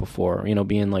comic book before,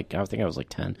 being like, I think I was like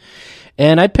 10.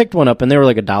 And I picked one up and they were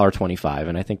like $1.25,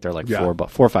 and I think they're like $4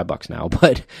 or $5 now,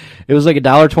 but it was like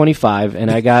 $1.25, and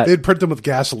I got... They'd print them with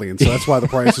gasoline, so that's why the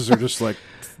prices are just like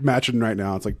matching right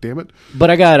now. It's like, damn it.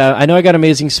 But I know I got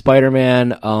Amazing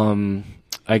Spider-Man.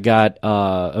 I got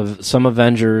some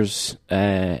Avengers,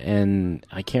 and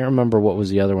I can't remember what was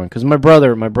the other one, because my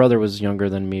brother was younger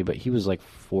than me, but he was like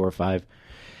 4 or 5,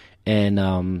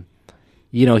 and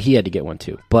he had to get one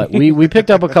too. But we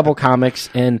picked up a couple comics,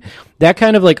 and that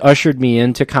kind of like ushered me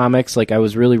into comics. Like I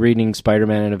was really reading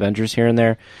Spider-Man and Avengers here and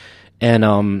there.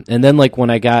 And then like when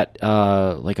I got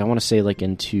I want to say like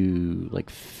into like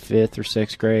 5th or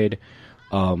 6th grade,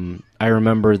 I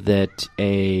remember that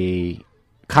a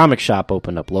comic shop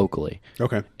opened up locally.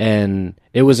 Okay. And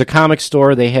it was a comic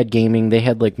store. They had gaming. They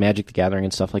had like Magic the Gathering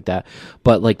and stuff like that.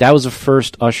 But like that was the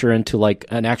first usher into like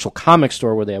an actual comic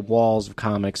store where they had walls of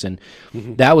comics, and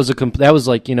that was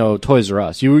like Toys R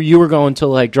Us. You were going to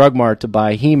like Drug Mart to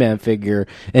buy a He-Man figure,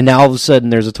 and now all of a sudden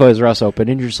there's a Toys R Us open,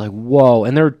 and you're just like, whoa!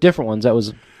 And there were different ones. That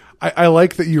was. I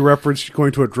like that you referenced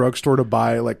going to a drugstore to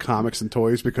buy like comics and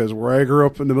toys, because where I grew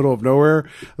up in the middle of nowhere,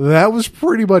 that was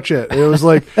pretty much it. It was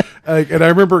like, and I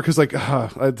remember because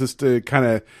I just kind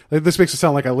of like, this makes it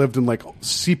sound like I lived in like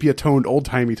sepia toned old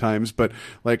timey times, but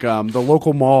like the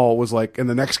local mall was like in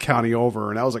the next county over,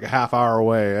 and that was like a half hour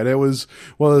away, and it was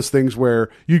one of those things where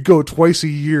you'd go twice a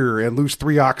year and lose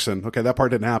 3 oxen. Okay, that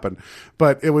part didn't happen,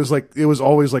 but it was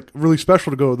always like really special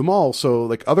to go to the mall. So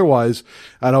like otherwise,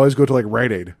 I'd always go to like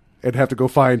Rite Aid and have to go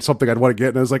find something I'd want to get.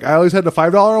 And I was like, I always had a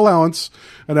 $5 allowance,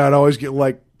 and I'd always get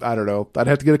like, I don't know, I'd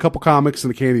have to get a couple comics and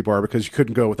a candy bar because you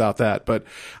couldn't go without that. But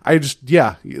I just,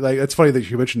 like, it's funny that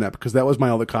you mentioned that, because that was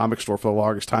my only comic store for the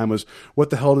longest time, was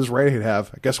what the hell does Rite Aid have?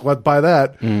 I guess I'll buy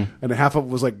that. And half of it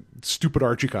was like stupid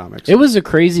Archie comics. It was a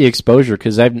crazy exposure,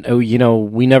 because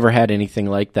we never had anything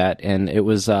like that. And it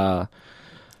was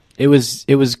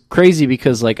crazy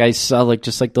because like I saw like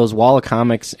just like those wall of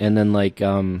comics, and then like,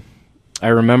 I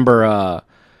remember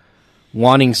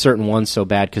wanting certain ones so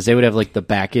bad, because they would have like the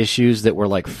back issues that were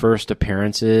like first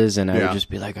appearances, and I would just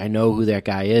be like, I know who that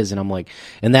guy is, and I'm like,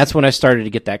 and that's when I started to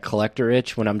get that collector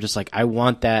itch, when I'm just like, I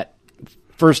want that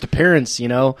first appearance,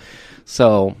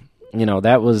 So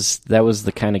that was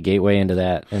the kind of gateway into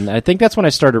that, and I think that's when I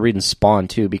started reading Spawn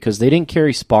too, because they didn't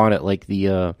carry Spawn at like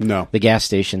the gas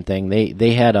station thing.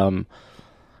 They had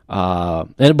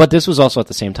but this was also at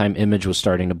the same time Image was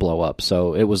starting to blow up,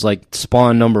 so it was like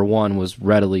Spawn #1 was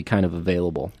readily kind of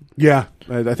available. Yeah,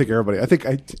 I think everybody. I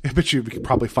bet you could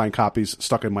probably find copies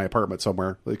stuck in my apartment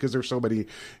somewhere, because there's so many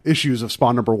issues of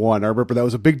Spawn #1. I remember that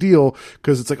was a big deal,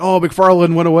 because it's like, oh,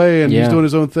 McFarlane went away and he's doing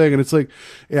his own thing, and it's like,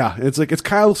 it's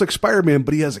kind of looks like Spider-Man,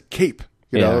 but he has a cape.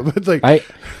 You know, it's like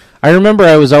I remember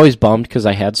I was always bummed because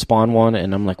I had Spawn 1,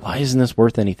 and I'm like, why isn't this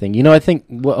worth anything? I think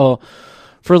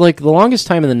for like the longest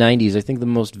time in the 90s, I think the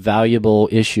most valuable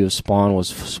issue of Spawn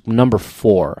was number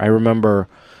 4. I remember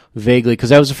vaguely, because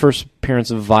that was the first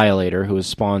appearance of Violator, who was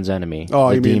Spawn's enemy.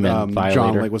 Oh, you demon mean Violator.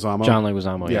 John Leguizamo? John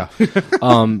Leguizamo, yeah.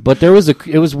 But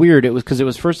it was weird. It was because it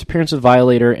was first appearance of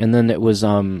Violator, and then it was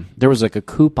there was like a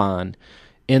coupon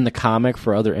in the comic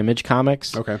for other Image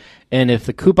comics. Okay. And if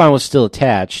the coupon was still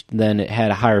attached, then it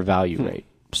had a higher value rate.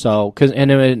 So,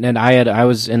 I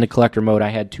was in the collector mode. I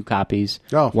had 2 copies,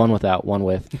 one without, one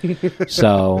with.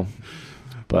 So,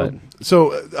 but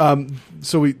so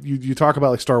you talk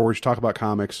about like Star Wars, you talk about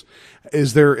comics.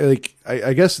 Is there like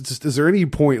I guess is there any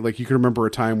point like you can remember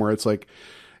a time where it's like,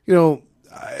 I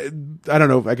don't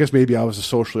know. I guess maybe I was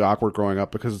socially awkward growing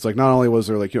up, because it's like not only was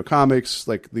there like comics,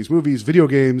 like these movies, video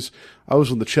games, I was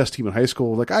on the chess team in high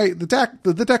school. Like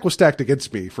the deck was stacked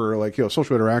against me for like, you know,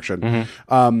 social interaction.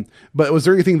 But was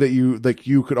there anything that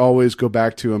you could always go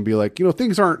back to and be like, you know,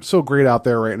 things aren't so great out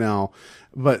there right now,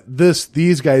 but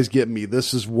these guys get me.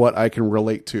 This is what I can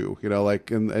relate to, you know,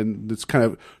 like, and it's kind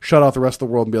of shut off the rest of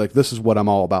the world and be like, this is what I'm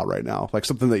all about right now. Like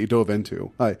something that you dove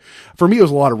into. For me, it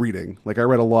was a lot of reading. Like I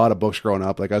read a lot of books growing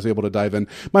up. Like I was able to dive in.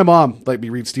 My mom let me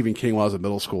read Stephen King while I was in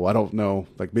middle school. I don't know,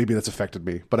 like maybe that's affected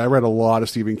me, but I read a lot of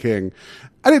Stephen King.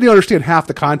 I didn't even understand half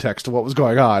the context of what was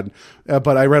going on.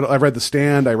 But I read The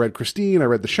Stand, I read Christine, I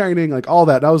read The Shining, like all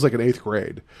that. That was like in 8th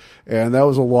grade. And that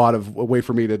was a way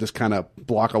for me to just kind of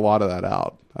block a lot of that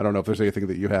out. I don't know if there's anything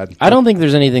that you had. I don't think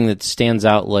there's anything that stands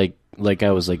out like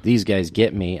I was like, these guys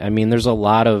get me. I mean, there's a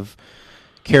lot of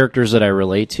characters that I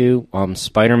relate to.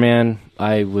 Spider-Man,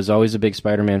 I was always a big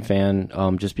Spider-Man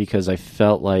fan, just because I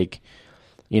felt like,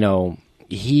 you know,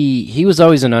 he was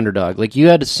always an underdog. Like you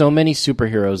had so many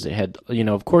superheroes that had, you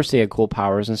know, of course they had cool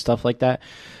powers and stuff like that.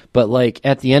 But like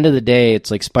at the end of the day,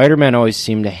 it's like Spider-Man always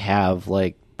seemed to have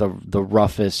like the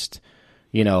roughest,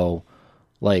 you know,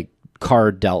 like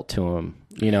card dealt to him.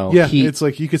 You know, yeah, it's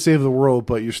like you could save the world,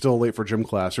 but you're still late for gym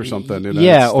class or something. You know?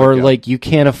 Yeah, or like you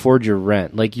can't afford your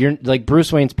rent. Like you're like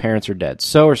Bruce Wayne's parents are dead.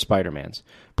 So are Spider-Man's.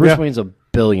 Bruce Wayne's a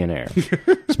billionaire.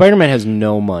 Spider-Man has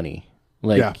no money.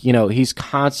 Like, you know, he's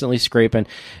constantly scraping,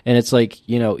 and it's like,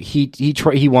 you know,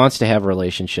 he wants to have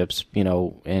relationships, you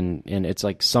know, and it's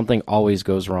like something always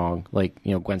goes wrong. Like,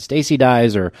 you know, Gwen Stacy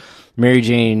dies, or Mary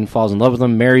Jane falls in love with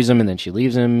him, marries him, and then she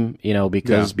leaves him, you know,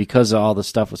 because of all the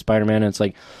stuff with Spider-Man. And it's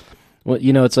like, well,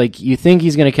 you know, it's like you think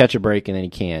he's going to catch a break and then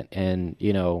he can't, and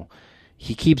you know,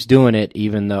 he keeps doing it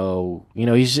even though, you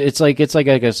know, it's like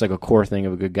I guess like a core thing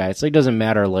of a good guy. It's like it doesn't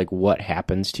matter like what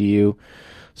happens to you.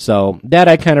 So that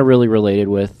I kind of really related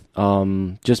with,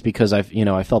 just because I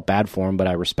felt bad for him, but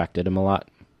I respected him a lot.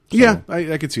 So. Yeah,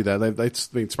 I could see that.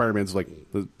 I mean, Spider-Man's like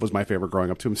was my favorite growing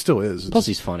up too, and still is. Plus,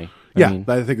 he's funny.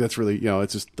 I think that's really, you know,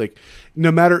 it's just like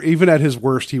no matter, even at his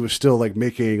worst, he was still like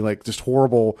making like just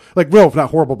horrible, like not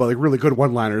horrible, but like really good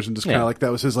one-liners, and just kind of like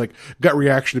that was his like gut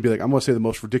reaction to be like, I'm going to say the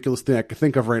most ridiculous thing I can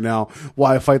think of right now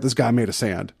while I fight this guy made of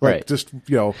sand. Like, right. Just,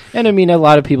 you know. And I mean, a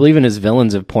lot of people, even his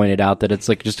villains, have pointed out that it's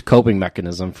like just a coping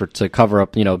mechanism to cover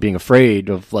up, you know, being afraid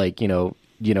of like, you know,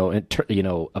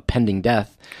 a pending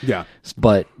death. Yeah.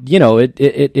 But, you know,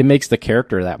 it makes the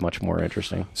character that much more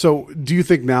interesting. So do you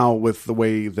think now with the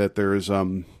way that there's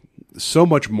so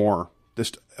much more,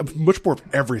 just much more of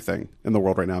everything in the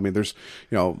world right now? I mean, there's,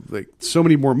 you know, like so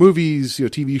many more movies, you know,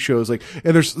 TV shows, like,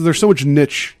 and there's so much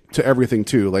niche to everything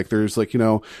too. Like there's like, you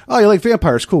know, oh, you like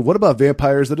vampires, cool. What about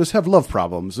vampires that just have love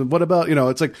problems? And what about, you know,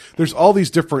 it's like there's all these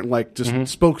different like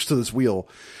just spokes to this wheel.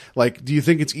 Like, do you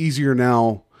think it's easier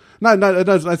now? That's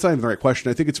not even the right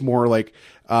question. I think it's more like,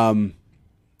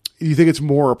 you think it's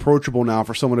more approachable now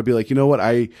for someone to be like, you know what,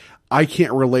 I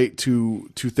can't relate to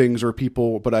things or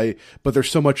people, but there's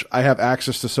so much, I have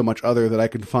access to so much other that I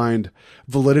can find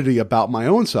validity about my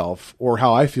own self or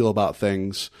how I feel about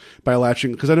things by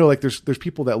latching. Cause I know like there's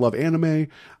people that love anime.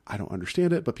 I don't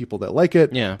understand it, but people that like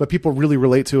it, but people really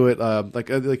relate to it. Like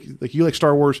you like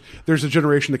Star Wars. There's a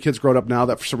generation of kids growing up now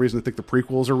that for some reason they think the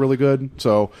prequels are really good.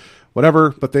 So whatever,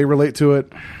 but they relate to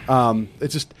it.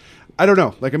 It's just, I don't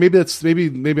know. Like maybe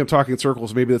I'm talking in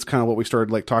circles. Maybe that's kind of what we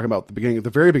started like talking about at the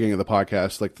very beginning of the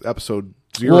podcast, like episode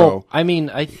 0. Well, I mean,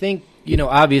 I think, you know,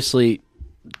 obviously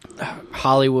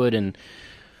Hollywood and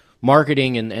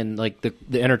marketing and like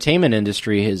the entertainment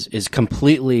industry is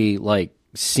completely like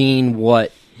seen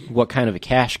what kind of a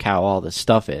cash cow all this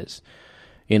stuff is,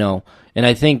 you know. And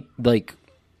I think like,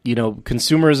 you know,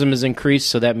 consumerism has increased,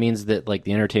 so that means that like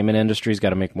the entertainment industry's got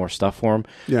to make more stuff for them.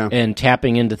 Yeah. And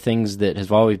tapping into things that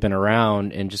have always been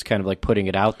around and just kind of like putting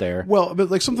it out there. Well, but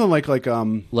like something like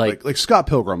Scott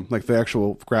Pilgrim, like the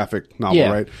actual graphic novel,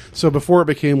 right? So before it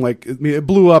became like, I mean, it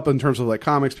blew up in terms of like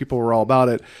comics, people were all about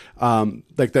it,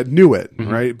 like that knew it,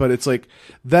 right? But it's like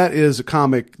that is a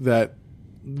comic that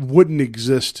wouldn't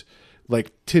exist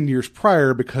like 10 years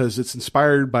prior because it's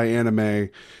inspired by anime,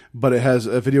 but it has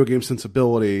a video game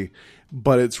sensibility,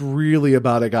 but it's really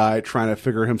about a guy trying to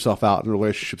figure himself out in the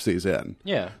relationships that he's in.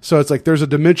 Yeah. So it's like there's a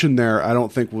dimension there I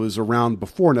don't think was around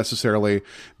before necessarily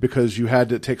because you had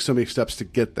to take so many steps to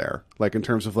get there, like in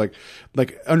terms of like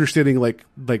understanding like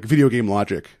video game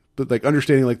logic. Like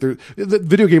understanding like the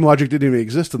video game logic didn't even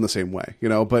exist in the same way, you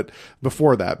know, but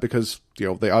before that, because, you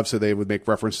know, they would make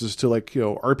references to like, you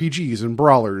know, RPGs and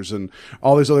brawlers and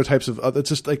all these other types of, it's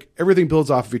just like everything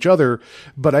builds off of each other.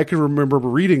 But I can remember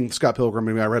reading Scott Pilgrim.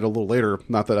 I mean, I read it a little later,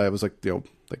 not that I was like, you know,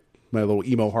 like my little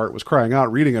emo heart was crying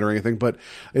out reading it or anything, but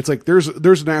it's like, there's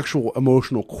an actual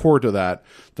emotional core to that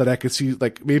I could see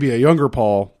like maybe a younger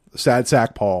Paul sad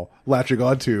sack Paul latching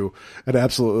onto and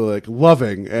absolutely like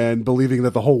loving and believing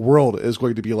that the whole world is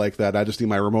going to be like that. I just need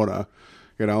my Ramona,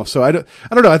 you know? So I don't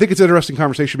know. I think it's an interesting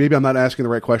conversation. Maybe I'm not asking the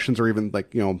right questions or even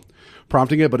like, you know,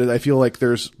 prompting it, but I feel like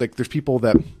there's people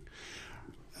that,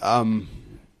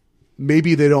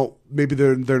 maybe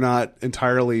they're not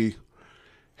entirely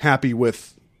happy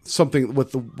with something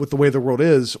with the way the world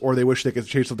is, or they wish they could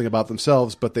change something about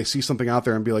themselves, but they see something out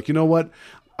there and be like, you know what?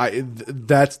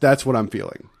 That's what I'm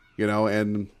feeling, you know?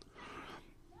 And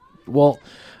well,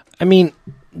 I mean,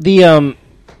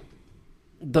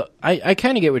 I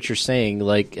kind of get what you're saying.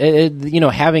 Like, you know,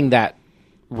 having that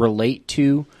relate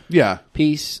to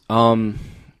piece.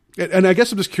 And I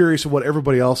guess I'm just curious of what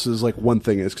everybody else's like one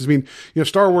thing is, because I mean, you know,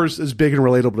 Star Wars is big and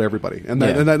relatable to everybody, and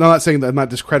I'm not saying that, I'm not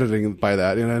discrediting by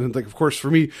that. And like, of course, for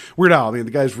me, Weird Al. I mean,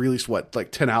 the guy's released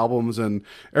like 10 albums, and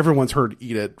everyone's heard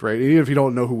 "Eat It," right? Even if you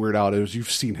don't know who Weird Al is, you've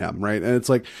seen him, right? And it's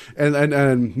like,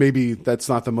 and maybe that's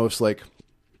not the most like,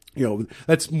 you know,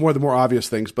 that's the more obvious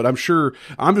things, but I'm sure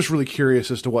I'm just really curious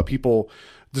as to what people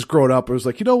just growing up was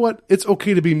like, you know what, it's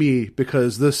okay to be me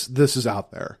because this is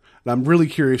out there. And I'm really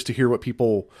curious to hear what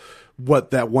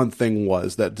that one thing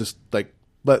was that just like,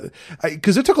 but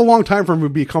because it took a long time for me to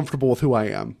be comfortable with who I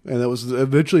am. And it was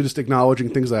eventually just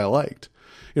acknowledging things that I liked,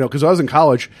 you know, because I was in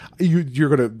college, you're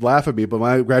going to laugh at me, but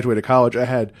when I graduated college, I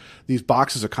had these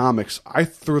boxes of comics. I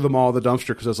threw them all in the dumpster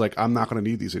because I was like, I'm not going to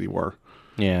need these anymore.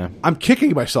 Yeah. I'm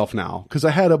kicking myself now because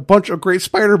I had a bunch of great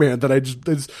Spider-Man that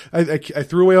I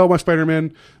threw away all my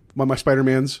Spider-Man, my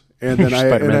Spider-Mans, and then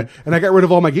I got rid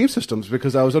of all my game systems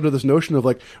because I was under this notion of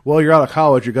like, well, you're out of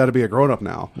college, you got to be a grown-up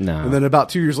now. No. And then about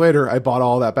 2 years later, I bought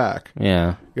all that back.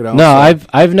 Yeah. You know. No, so,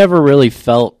 I've never really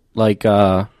felt like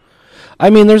I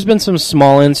mean, there's been some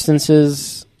small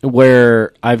instances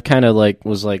where I've kind of like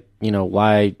was like, you know,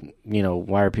 why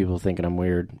are people thinking I'm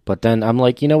weird? But then I'm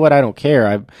like, you know what? I don't care.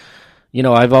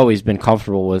 I've always been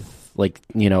comfortable with like,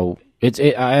 you know,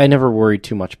 I never worried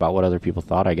too much about what other people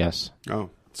thought, I guess. Oh.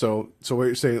 So what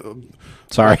you're saying?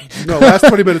 Sorry. No, last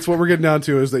 20 minutes. What we're getting down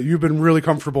to is that you've been really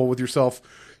comfortable with yourself.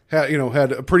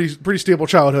 Had a pretty stable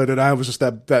childhood, and I was just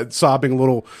that sobbing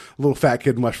little fat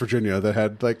kid in West Virginia that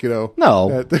had like, you know.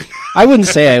 No, I wouldn't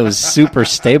say I was super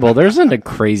stable. There's into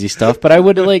crazy stuff, but I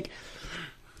would like,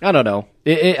 I don't know.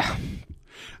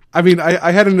 I mean,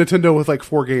 I had a Nintendo with like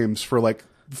 4 games for like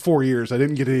 4 years. I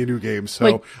didn't get any new games, so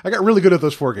like, I got really good at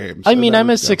those 4 games. I mean, I'm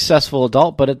a successful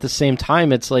adult, but at the same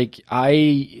time, it's like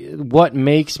what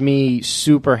makes me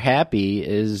super happy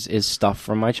is stuff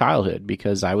from my childhood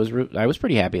because I was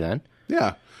pretty happy then.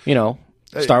 Yeah, you know,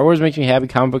 Star Wars makes me happy,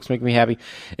 comic books make me happy,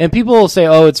 and people will say,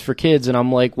 "Oh, it's for kids," and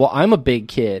I'm like, "Well, I'm a big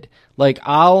kid. Like,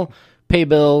 I'll pay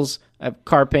bills, I have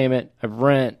car payment, I have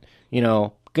rent, you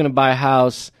know, gonna buy a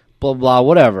house, blah blah,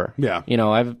 whatever. Yeah, you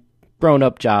know, I've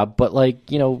grown-up job, but like,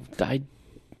 you know,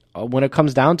 when it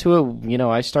comes down to it, you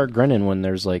know, I start grinning when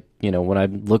there's like, you know, when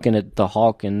I'm looking at the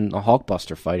Hulk and a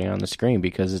Hulkbuster fighting on the screen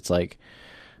because it's like,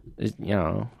 you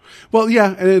know. Well, yeah,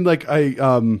 and then like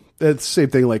it's the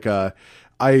same thing. Like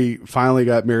I finally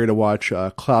got married to watch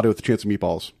Cloudy with a Chance of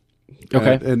Meatballs.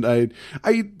 Okay, and I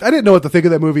didn't know what to think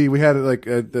of that movie. We had like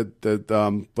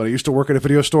when I used to work at a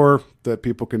video store that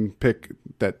people can pick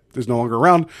that is no longer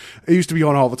around. It used to be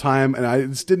on all the time, and I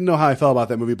just didn't know how I felt about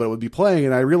that movie, but it would be playing,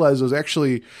 and I realized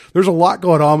there's a lot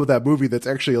going on with that movie that's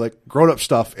actually like grown up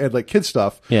stuff and like kid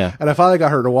stuff. Yeah, and I finally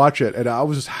got her to watch it, and I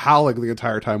was just howling the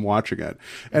entire time watching it.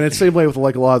 And it's the same way with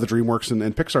like a lot of the DreamWorks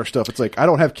and Pixar stuff. It's like I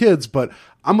don't have kids, but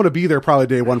I'm going to be there probably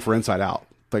day one for Inside Out.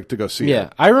 Like to go see it. Yeah,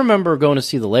 I remember going to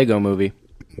see the Lego movie,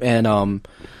 and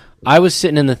I was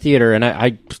sitting in the theater, and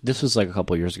I this was like a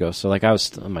couple of years ago, so like I was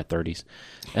still in my 30s,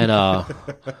 and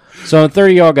so I'm a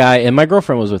 30-year-old guy, and my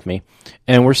girlfriend was with me,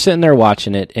 and we're sitting there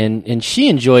watching it, and she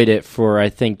enjoyed it for I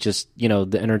think just, you know,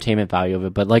 the entertainment value of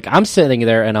it, but like I'm sitting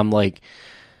there and I'm like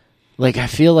I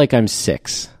feel like I'm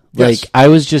 6. Yes. Like, I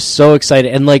was just so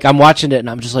excited, and like I'm watching it, and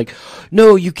I'm just like,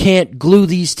 no, you can't glue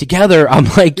these together. I'm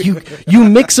like, you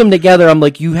mix them together. I'm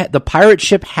like, the pirate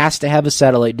ship has to have a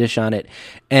satellite dish on it,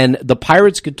 and the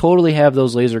pirates could totally have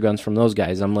those laser guns from those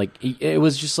guys. I'm like, it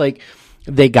was just like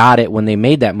they got it when they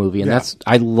made that movie, and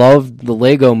I love the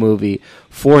Lego movie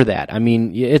for that. I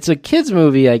mean, it's a kids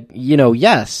movie,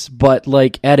 yes, but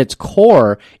like at its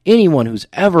core, anyone who's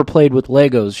ever played with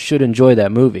Legos should enjoy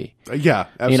that movie. Yeah,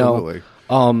 absolutely. You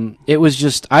know? It was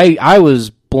just, I was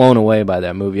blown away by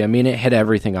that movie. I mean, it had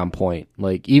everything on point.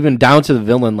 Like, even down to the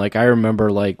villain. Like, I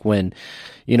remember, like, when,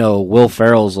 you know, Will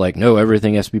Ferrell's like, no,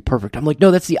 everything has to be perfect. I'm like,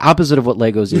 no, that's the opposite of what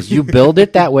Legos is. You build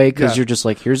it that way because you're just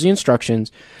like, here's the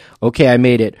instructions. Okay, I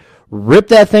made it rip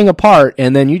that thing apart,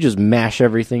 and then you just mash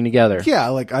everything together. Yeah,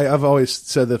 like I've always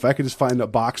said that if I could just find a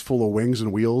box full of wings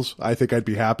and wheels, I think I'd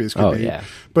be happy as could be. Yeah.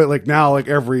 But like now, like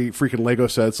every freaking Lego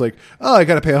set's like, oh, I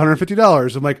got to pay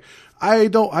 $150. I'm like, I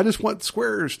just want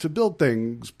squares to build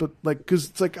things. But like, because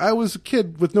it's like I was a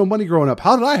kid with no money growing up.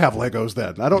 How did I have Legos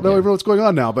then? I don't know even what's going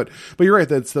on now. But you're right.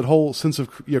 That's that whole sense of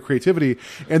creativity.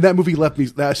 And that movie left me.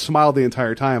 That I smiled the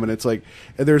entire time. And it's like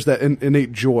there's that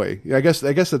innate joy. I guess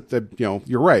that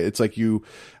you're right. It's like you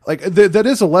like that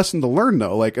is a lesson to learn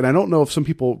though. Like, and I don't know if some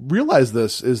people realize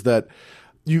this is that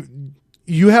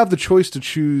you have the choice to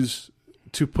choose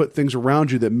to put things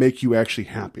around you that make you actually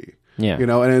happy. Yeah.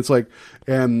 And it's like,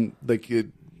 and like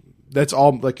that's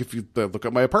all, like if you look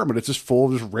at my apartment, it's just full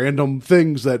of just random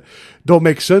things that don't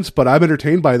make sense, but I'm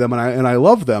entertained by them and I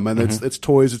love them. And it's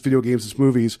toys, it's video games, it's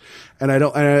movies. And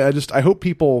I hope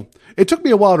people, it took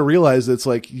me a while to realize that it's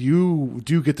like, you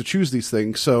do get to choose these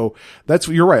things. So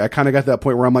you're right. I kind of got to that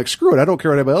point where I'm like, screw it. I don't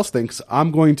care what anybody else thinks.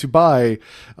 I'm going to buy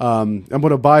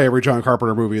every John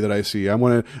Carpenter movie that I see. I'm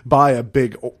going to buy a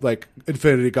big, like,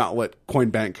 Infinity Gauntlet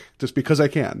coin bank just because I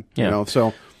can,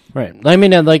 so. Right. I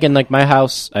mean, like in like my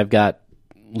house, I've got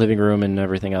living room and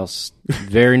everything else.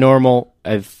 Very normal.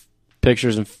 I've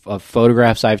pictures of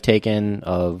photographs I've taken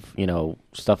of,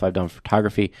 stuff I've done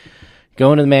photography.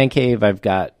 Go into the man cave. I've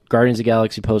got Guardians of the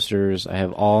Galaxy posters. I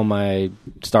have all my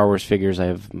Star Wars figures. I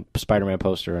have Spider-Man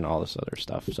poster and all this other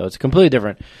stuff. So it's completely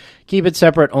different. Keep it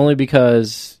separate only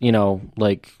because,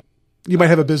 like... You might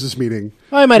have a business meeting.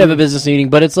 I might have a business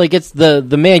meeting, but it's like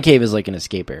the man cave is like an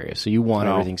escape area, so you want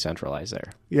everything centralized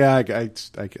there. Yeah, I guess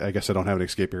I don't have an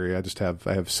escape area.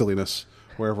 I have silliness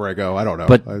wherever I go. I don't know.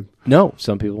 But no,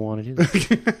 some people want to do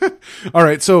that. All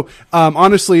right, so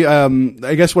honestly,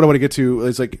 I guess what I want to get to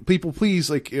is like people, please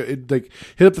like hit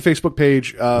up the Facebook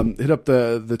page, hit up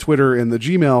the Twitter and the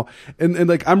Gmail, and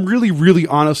like I'm really really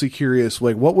honestly curious,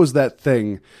 like what was that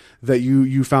thing that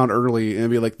you found early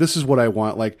and be like, this is what I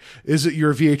want. Like, is it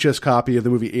your VHS copy of the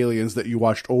movie Aliens that you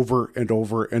watched over and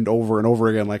over and over and over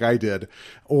again, like I did?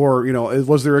 Or,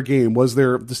 was there a game? Was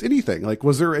there just anything? Like,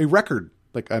 was there a record?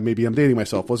 Like, maybe I'm dating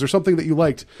myself. Was there something that you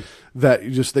liked that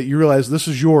you realized this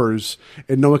is yours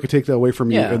and no one could take that away from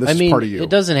you and this is part of you?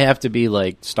 It doesn't have to be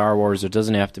like Star Wars. It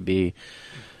doesn't have to be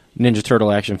Ninja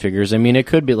Turtle action figures. I mean, it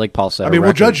could be like Paul said.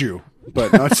 We'll judge you,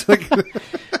 but no, it's like...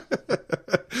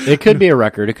 It could be a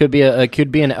record. It could be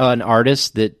an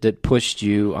artist that pushed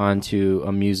you onto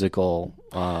a musical.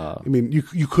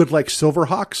 You could like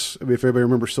Silverhawks. I mean, if everybody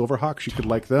remembers Silverhawks, you could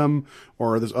like them.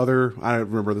 Or there's other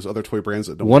toy brands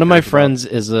that don't. One of my friends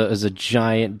is a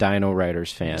giant Dino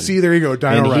Riders fan. See, there you go,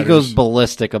 Dino Riders. He goes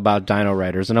ballistic about Dino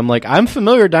Riders, and I'm like, I'm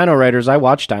familiar with Dino Riders. I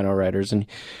watch Dino Riders, and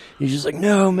he's just like,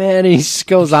 no, man. And he just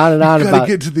goes on and on about. Gotta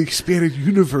get to the expanded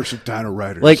universe of Dino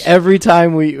Riders. Like every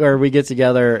time we get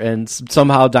together and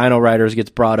somehow Dino Riders gets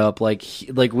brought up, like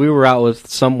we were out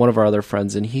with one of our other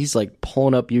friends, and he's like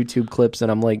pulling up YouTube clips,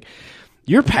 and I'm like,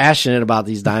 you're passionate about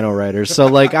these Dino Riders, so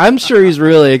like I'm sure he's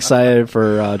really excited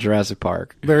for Jurassic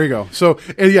Park. There you go. So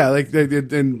and yeah,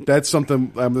 and that's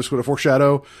something I'm just going to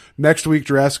foreshadow. Next week,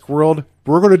 Jurassic World.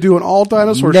 We're going to do an all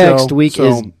dinosaur show. Next week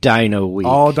is Dino Week.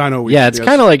 All Dino Week. Yeah, it's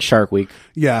kind of like Shark Week.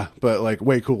 Yeah, but like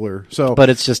way cooler. But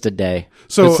it's just a day.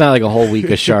 So it's not like a whole week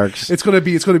of sharks. It's going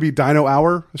to be Dino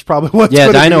Hour. It's probably what.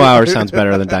 Yeah, Dino Hour sounds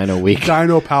better than Dino Week.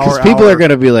 Dino Power Hour. Because people are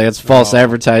going to be like, it's false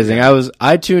advertising.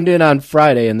 I tuned in on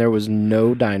Friday and there was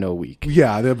no Dino Week.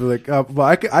 Yeah, they'll be like,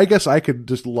 well, I guess I could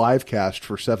just live cast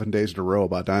for 7 days in a row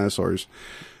about dinosaurs.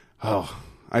 Oh,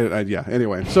 yeah.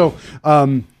 Anyway, so.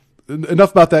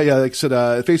 Enough about that. Yeah, like I said,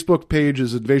 Facebook page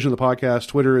is Invasion of the Podcast.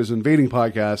 Twitter is Invading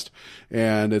Podcast,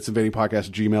 and it's Invading Podcast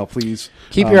at Gmail. Please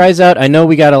keep your eyes out. I know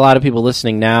we got a lot of people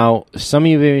listening now. Some of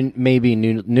you may be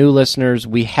new listeners.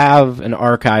 We have an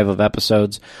archive of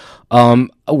episodes. We're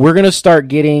going to start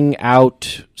getting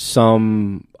out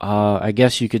some, I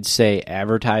guess you could say,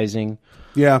 advertising.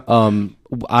 Yeah.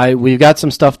 We've got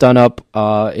some stuff done up.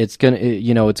 It's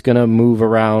gonna move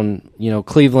around.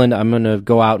 Cleveland. I'm gonna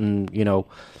go out and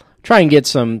try and get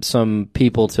some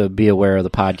people to be aware of the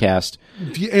podcast.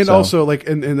 And also, like,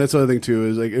 and that's the other thing too,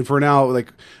 is like, and for now,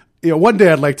 like, one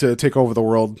day I'd like to take over the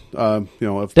world. Of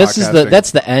podcasting.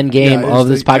 That's the end game of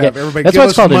this podcast. Yeah, that's why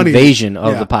it's called Invasion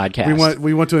of the Podcast.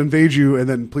 We want to invade you, and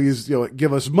then please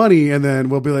give us money, and then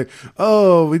we'll be like,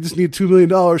 oh, we just need $2 million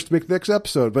to make the next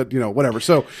episode, but whatever.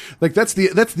 So like that's the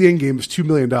end game is $2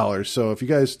 million. So if you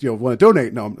guys want to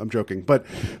donate, no, I'm joking, but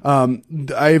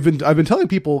I've been telling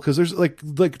people, because there's like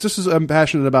just as I'm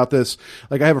passionate about this,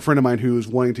 like I have a friend of mine who's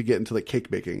wanting to get into like cake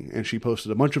baking, and she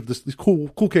posted a bunch of these cool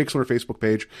cakes on her Facebook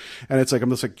page. And it's like, I'm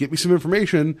just like, get me some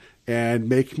information and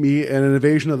make me an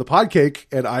invasion of the pod cake,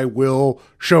 and I will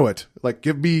show it. Like,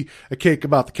 give me a cake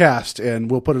about the cast, and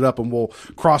we'll put it up, and we'll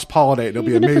cross-pollinate. It'll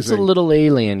be amazing. If it's a little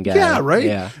alien guy. Yeah, right?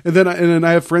 Yeah. And then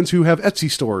I have friends who have Etsy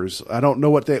stores. I don't know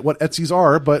what Etsy's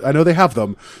are, but I know they have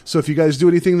them. So if you guys do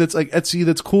anything that's like Etsy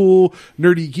that's cool,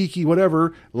 nerdy, geeky,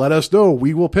 whatever, let us know.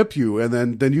 We will pimp you.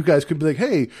 And then you guys could be like,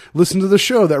 hey, listen to the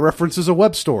show that references a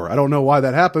web store. I don't know why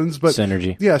that happens, but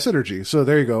synergy. Yeah, synergy. So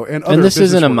there you go. And this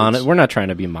isn't we're not trying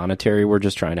to be monetary. We're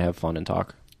just trying to have fun and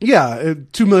talk. Yeah,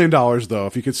 $2 million though.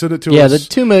 If you could send it to us. Yeah, the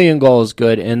 $2 million goal is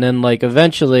good, and then like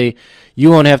eventually, you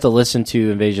won't have to listen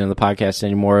to Invasion of the Podcast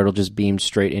anymore. It'll just beam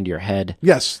straight into your head.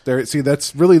 Yes, there. See,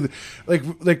 that's really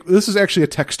like this is actually a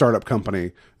tech startup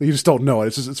company. You just don't know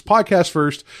it. It's podcast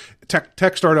first,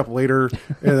 tech startup later,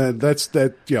 and then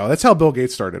that's how Bill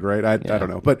Gates started, right? I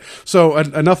don't know, but so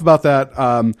enough about that.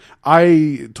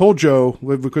 I told Joe,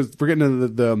 because we're getting into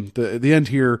the end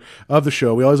here of the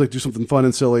show. We always like to do something fun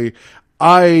and silly.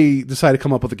 I decided to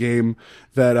come up with a game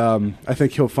that I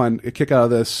think he'll find a kick out of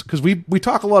this, because we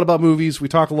talk a lot about movies, we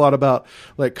talk a lot about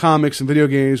like comics and video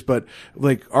games, but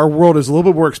like our world is a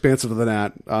little bit more expansive than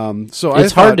that. So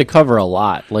it's hard to cover a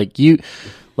lot.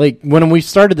 Like when we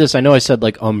started this, I know I said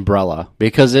like umbrella,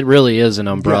 because it really is an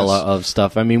umbrella of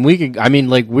stuff. I mean,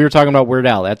 like we were talking about Weird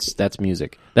Al. That's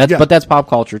music. But that's pop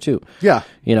culture too. Yeah,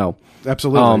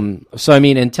 absolutely. So I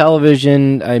mean, in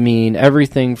television, I mean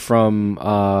everything from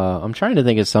I'm trying to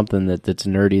think of something that's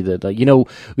nerdy that like,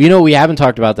 we haven't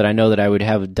talked about that I know that I would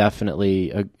have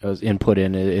definitely a input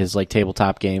in is like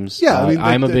tabletop games. Yeah, I mean,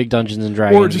 I'm a big Dungeons and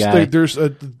Dragons guy. Like, there's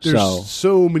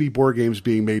so many board games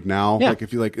being made now. Yeah. Like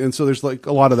if you like, and so there's like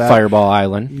a lot of that. Fireball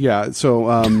Island. Yeah. So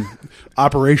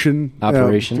Operation.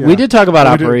 Operation. We did talk about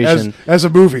Operation as a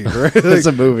movie, right? As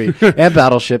a movie and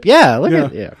Battleship.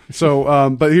 Yeah. So,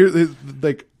 but here,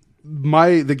 like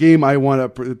the game I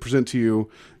want to present to you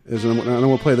is, and I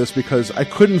want to play this because I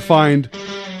couldn't find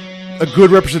a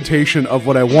good representation of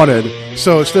what I wanted.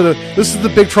 So instead of, this is the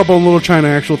Big Trouble in Little China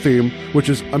actual theme, which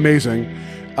is amazing.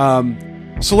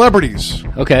 Celebrities.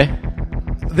 Okay.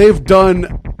 They've done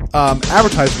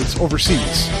advertisements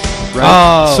overseas. Right?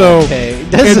 Oh, so, okay.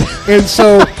 And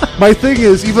so my thing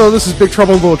is, even though this is Big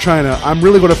Trouble in Little China, I'm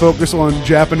really going to focus on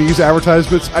Japanese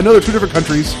advertisements. I know they're two different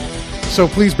countries, so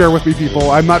please bear with me,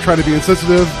 people. I'm not trying to be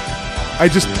insensitive. I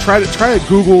just try to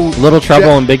Google Little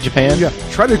Trouble in Big Japan. Yeah,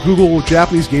 try to Google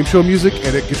Japanese game show music,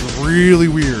 and it gets really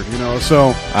weird.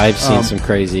 So I've seen some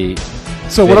crazy.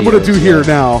 So what I'm going to do here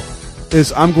now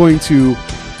is I'm going to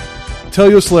tell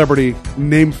you a celebrity,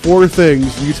 name 4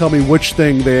 things, and you tell me which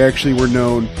thing they actually were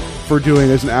known for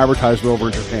doing as an advertisement over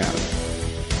in Japan.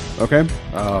 Okay?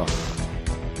 Oh.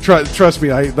 Trust me,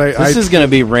 this is going to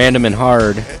be random and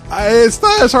hard. It's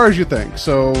not as hard as you think.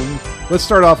 So let's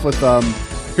start off with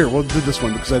here. We'll do this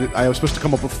one because I was supposed to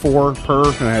come up with 4 per,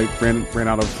 and I ran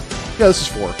out of. Yeah, this is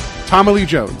 4. Tommy Lee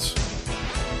Jones.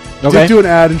 Okay. Did do an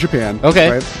ad in Japan.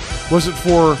 Okay. Right? Was it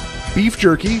for beef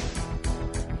jerky,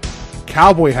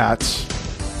 cowboy hats,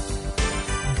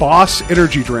 Boss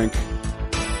energy drink,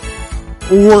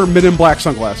 or Men in Black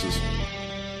sunglasses?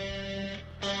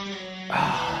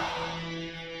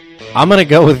 I'm going to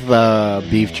go with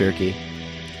beef jerky.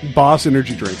 Boss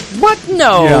energy drink. What?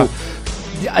 No. Yeah.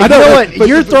 You know what?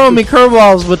 You're throwing me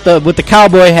curveballs with the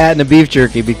cowboy hat and the beef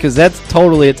jerky, because that's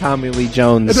totally a Tommy Lee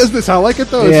Jones. It doesn't sound like it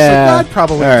though. Yeah. It's like,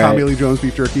 probably Tommy Lee Jones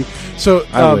beef jerky. So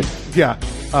I would. Yeah.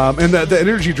 And the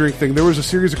energy drink thing, there was a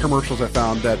series of commercials I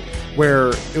found where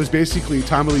it was basically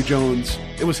Tommy Lee Jones.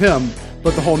 It was him,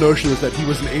 but the whole notion was that he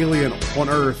was an alien on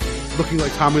Earth looking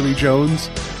like Tommy Lee Jones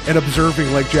and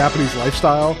observing like Japanese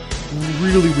lifestyle.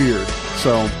 Really weird.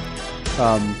 So,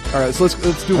 all right, so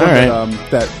let's do one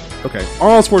that. Okay,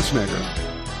 Arnold Schwarzenegger.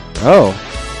 Oh.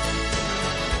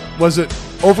 Was it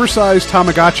oversized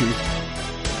Tamagotchi,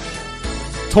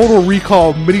 Total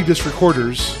Recall mini disc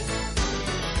recorders,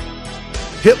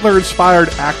 Hitler-inspired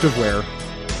activewear,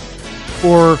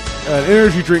 or an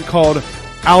energy drink called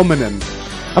Almanen?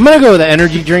 I'm going to go with the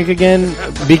energy drink again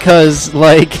because,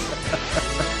 like...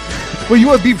 Well, you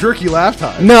went beef jerky last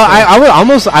time. No,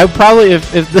 so. I probably,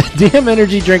 if the damn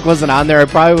energy drink wasn't on there, I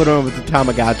probably would have went with the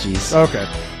Tamagotchis. Okay.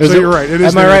 So you're right. It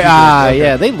is. Am I right? Okay.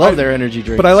 Yeah, they love their energy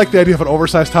drink. But I like the idea of an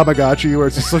oversized Tamagotchi where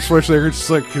it's just it's just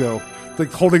like,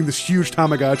 like holding this huge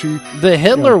Tamagotchi. The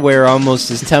Hitler wear almost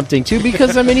is tempting too,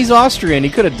 because I mean he's Austrian. He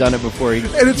could have done it before he.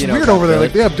 And it's weird over there.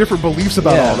 Like they have different beliefs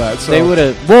about all that. So. They would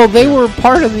have. Well, they were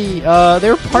part of the. They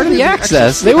were part of the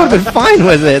Axis. They would have been fine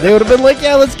with it. They would have been like,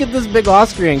 yeah, let's get this big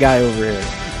Austrian guy over here.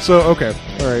 So okay,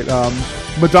 all right.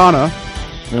 Madonna.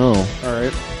 Oh, all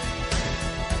right.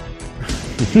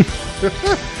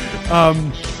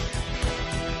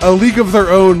 A League of Their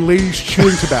Own ladies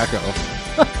chewing tobacco.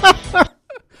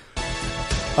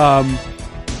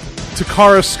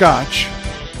 Takara Scotch,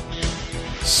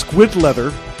 squid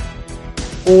leather,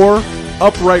 or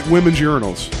upright women's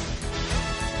urinals.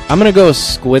 I'm going to go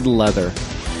squid leather.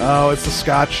 Oh, it's the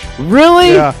Scotch.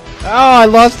 Really? Yeah. Oh, I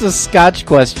lost the Scotch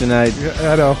question. Yeah,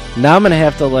 I know. Now I'm going to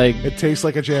have to, like... It tastes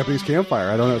like a Japanese campfire.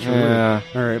 I don't know. It's really weird.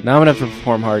 All right. Now I'm going to have to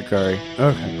perform hardcore.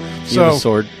 Okay. You have a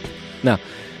sword. No.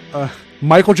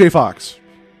 Michael J. Fox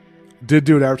did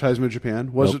do an advertisement in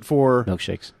Japan. Was it for...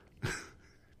 Milkshakes.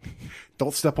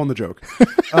 Don't step on the joke.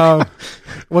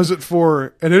 Was it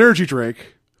for an energy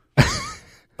drink,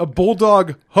 a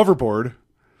Bulldog hoverboard,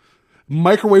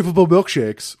 microwavable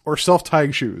milkshakes, or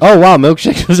self-tying shoes? Oh, wow.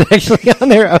 Milkshakes was actually on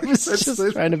there. I was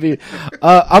just trying to be...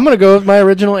 I'm going to go with my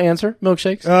original answer,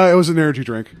 milkshakes. It was an energy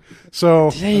drink. So,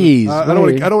 jeez, I don't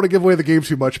want to give away the game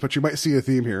too much, but you might see a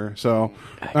theme here. So,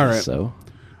 all right. So,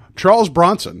 Charles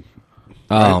Bronson.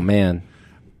 Oh, right? Man.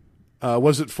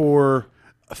 Was it for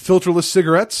filterless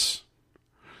cigarettes,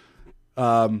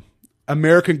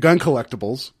 American Gun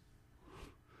Collectibles,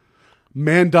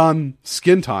 Mandan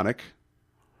Skin Tonic,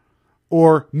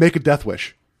 or Make a Death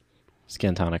Wish?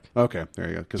 Skin Tonic. Okay, there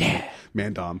you go. Because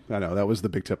Mandom, I know that was the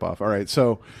big tip off. All right,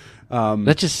 so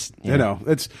that just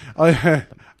it's.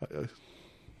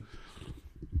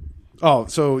 Oh,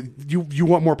 so you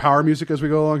want more power music as we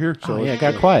go along here? So I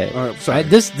got quiet. All right, sorry.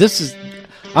 This is.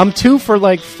 I'm 2 for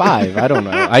like 5. I don't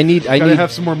know. I need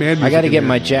have some more man music. I got to get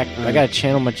my Jack. I got to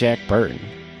channel my Jack Burton.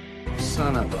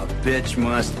 Son of a bitch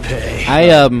must pay.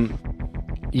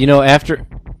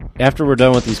 After we're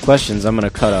done with these questions, I'm going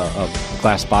to cut a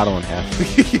glass bottle in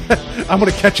half. I'm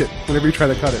going to catch it whenever you try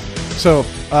to cut it. So,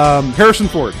 Harrison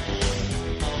Ford,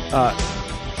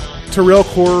 Terrell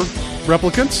Core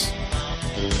replicants,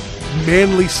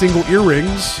 manly single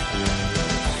earrings,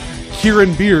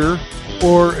 Kirin beer,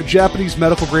 or Japanese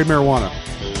medical grade marijuana?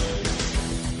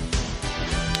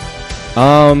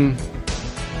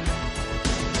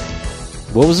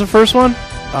 What was the first one?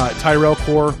 Tyrell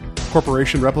Core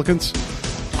Corporation replicants.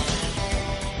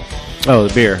 Oh,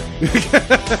 the beer.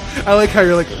 I like how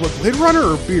you're like, what, Blade Runner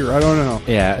or beer? I don't know.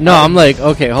 Yeah. No, I'm like,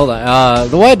 okay, hold on.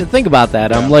 The way I had to think about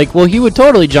that, I'm like, well, he would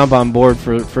totally jump on board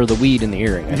for the weed and the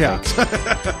earring. I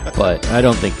think. But I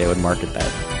don't think they would market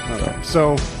that. Okay.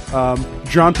 So,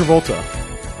 John Travolta.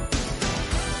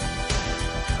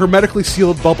 Hermetically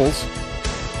sealed bubbles.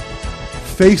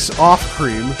 Face off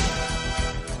cream.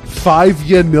 5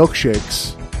 yen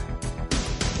milkshakes.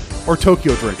 Or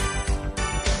Tokyo drink.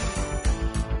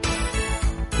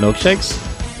 Milkshakes?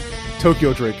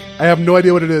 Tokyo drink. I have no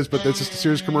idea what it is, but there's just a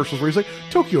series of commercials where he's like,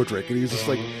 Tokyo drink, and he's just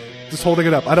like, just holding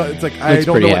it up. I don't. It's like I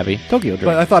don't pretty know. Heavy. Tokyo drink.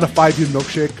 But I thought a 5 yen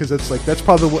milkshake because it's like that's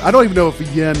probably. I don't even know if a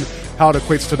yen how it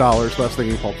equates to dollars. But I was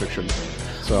thinking Pulp Fiction.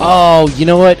 So. Oh, you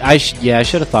know what? I should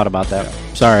have thought about that.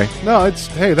 Yeah. Sorry. No, it's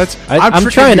that's. I'm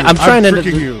trying to trick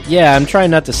you. Yeah, I'm trying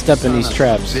not to step in these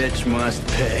traps. Bitch must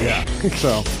pay. Yeah.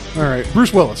 So, all right,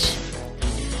 Bruce Willis.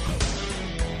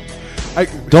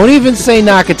 Don't even say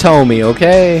Nakatomi,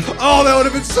 okay? Oh, that would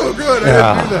have been so good.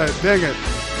 I didn't do that. Dang it.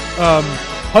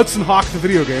 Hudson Hawk, the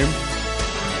video game.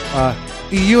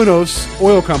 Ionos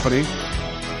Oil Company.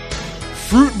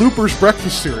 Fruit Loopers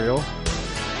breakfast cereal.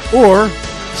 Or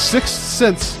Sixth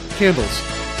Sense candles.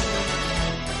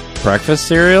 Breakfast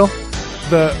cereal?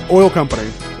 The oil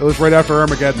company. It was right after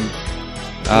Armageddon.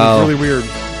 It was really weird.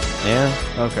 Yeah.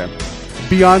 Okay.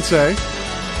 Beyonce.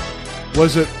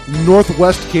 Was it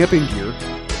Northwest camping gear?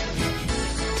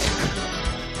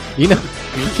 You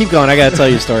keep going. I got to tell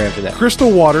you a story after that.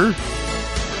 Crystal water,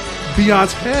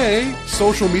 Beyonce,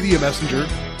 social media messenger,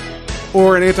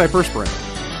 or an antiperspirant?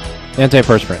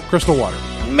 Antiperspirant. Crystal water.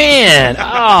 Man,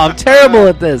 I'm terrible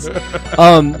at this.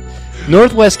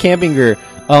 Northwest camping gear.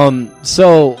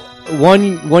 So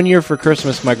one year for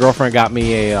Christmas, my girlfriend got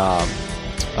me a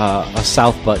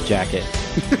South Butt jacket.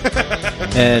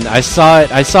 And I saw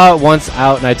it once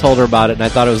out, and I told her about it, and I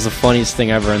thought it was the funniest thing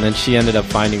ever, and then she ended up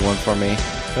finding one for me.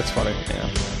 That's funny. Yeah.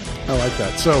 I like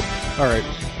that. So, all right.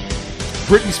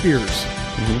 Britney Spears.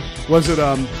 Mm-hmm. Was it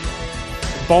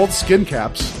bald skin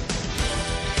caps,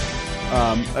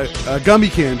 a gummy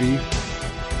candy,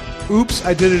 oops,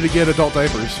 I did it again, adult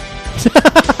diapers?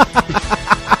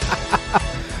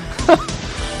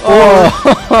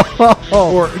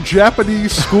 Or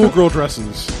Japanese schoolgirl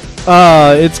dresses?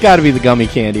 It's got to be the gummy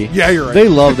candy. Yeah, you're right. They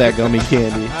love that gummy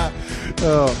candy.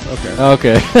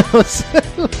 Okay.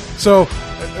 So,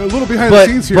 a little behind the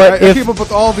scenes here. I came up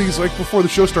with all these like before the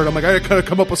show started. I'm like, I gotta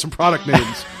come up with some product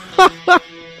names.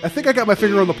 I think I got my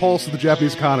finger on the pulse of the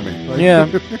Japanese economy. Like, yeah.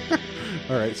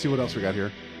 All right, see what else we got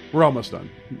here. We're almost done.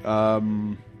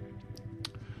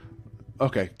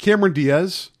 Okay, Cameron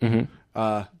Diaz.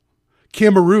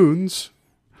 Cameroons.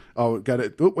 Oh, got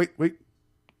it. Oh, wait.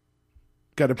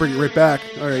 Got to bring it right back.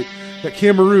 All right. Got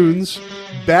Cameroons,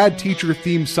 Bad Teacher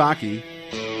Theme Sake,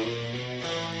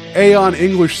 Aeon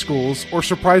English Schools, or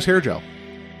Surprise Hair Gel.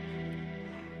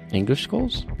 English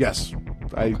schools? Yes.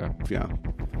 Yeah.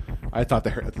 I thought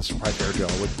the Surprise Hair Gel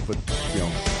would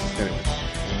anyway.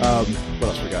 What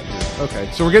else we got here? Okay,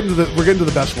 so we're getting to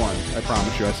the best one. I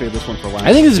promise you. I saved this one for last.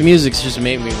 I think this music's just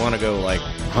made me want to go like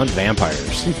hunt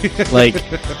vampires, like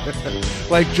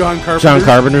John Carpenter's. John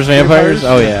Carpenter's vampires.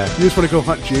 Oh yeah. You just want to go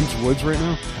hunt James Woods right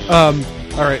now?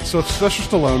 All right. So Sylvester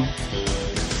Stallone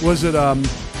was it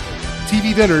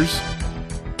TV dinners,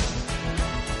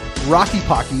 Rocky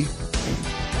Pocky.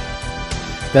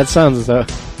 That sounds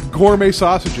gourmet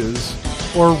sausages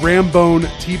or Rambone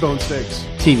T-bone steaks.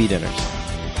 TV dinners.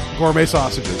 Gourmet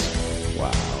sausages.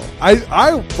 Wow.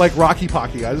 I like Rocky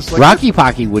Pocky. I just like Rocky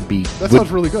Pocky would be. That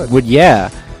sounds really good. Yeah.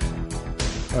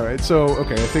 All right. So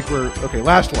I think we're okay.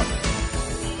 Last one.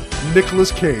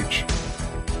 Nicolas Cage.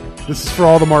 This is for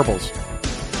all the marbles.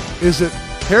 Is it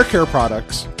hair care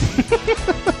products,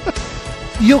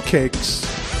 eel cakes,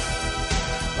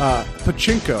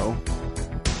 pachinko,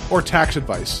 or tax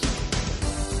advice?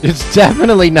 It's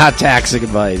definitely not tax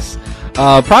advice.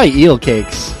 Probably eel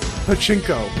cakes.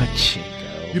 Pachinko.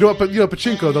 You know what? But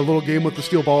pachinko, the little game with the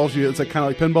steel balls. It's like kind of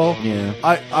like pinball.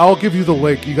 Yeah. I'll give you the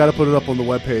link. You got to put it up on the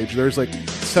webpage. There's like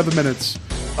 7 minutes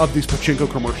of these pachinko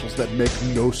commercials that make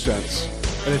no sense,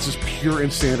 and it's just pure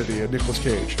insanity of Nicolas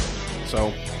Cage.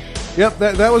 So, yep,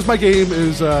 that was my game.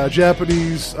 Is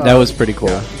Japanese. That was pretty cool.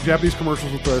 Yeah, Japanese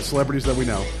commercials with the celebrities that we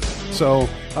know. So,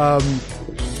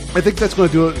 I think that's going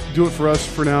to do it for us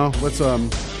for now. Let's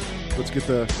get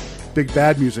the big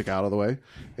bad music out of the way,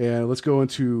 and let's go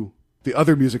into the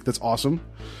other music that's awesome.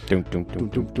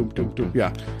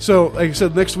 Yeah. So, like I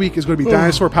said, next week is going to be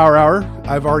Dinosaur Power Hour.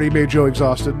 I've already made Joe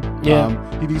exhausted. Yeah.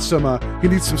 He needs some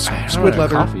squid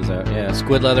leather. Coffee's out. Yeah,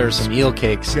 squid leather, some eel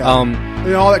cakes. Yeah.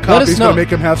 And all that coffee is going to make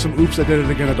him have some oops, I did it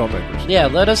again adult diapers. Yeah,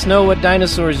 let us know what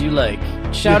dinosaurs you like.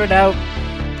 Shout it out.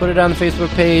 Put it on the Facebook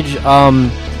page.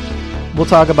 We'll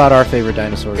talk about our favorite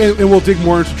dinosaurs. And we'll dig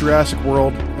more into Jurassic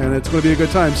World, and it's going to be a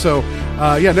good time. So,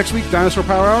 next week, Dinosaur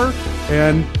Power Hour.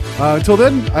 And until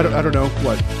then, I don't know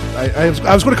what. I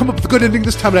was going to come up with a good ending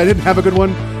this time, and I didn't have a good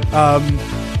one. How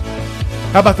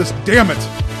about this? Damn it!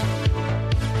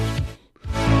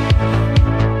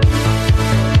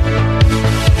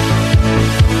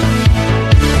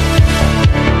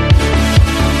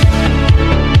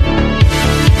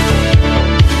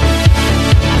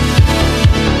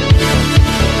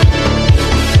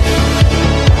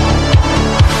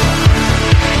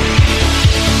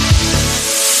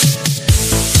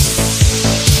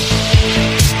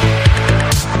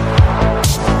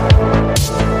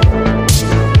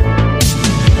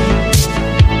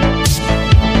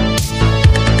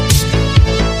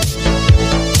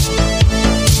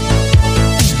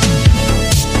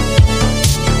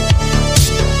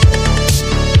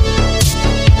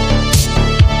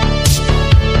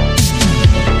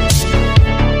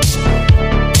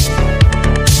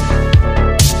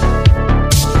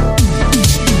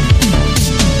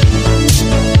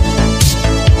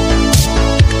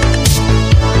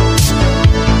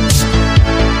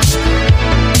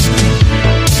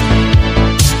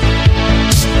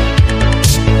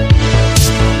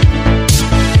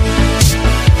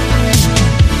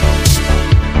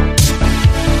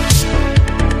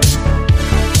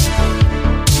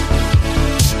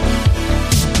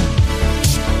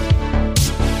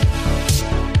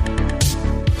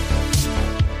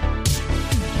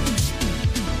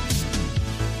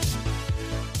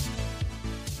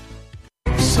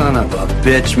 Son of a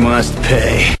bitch must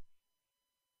pay.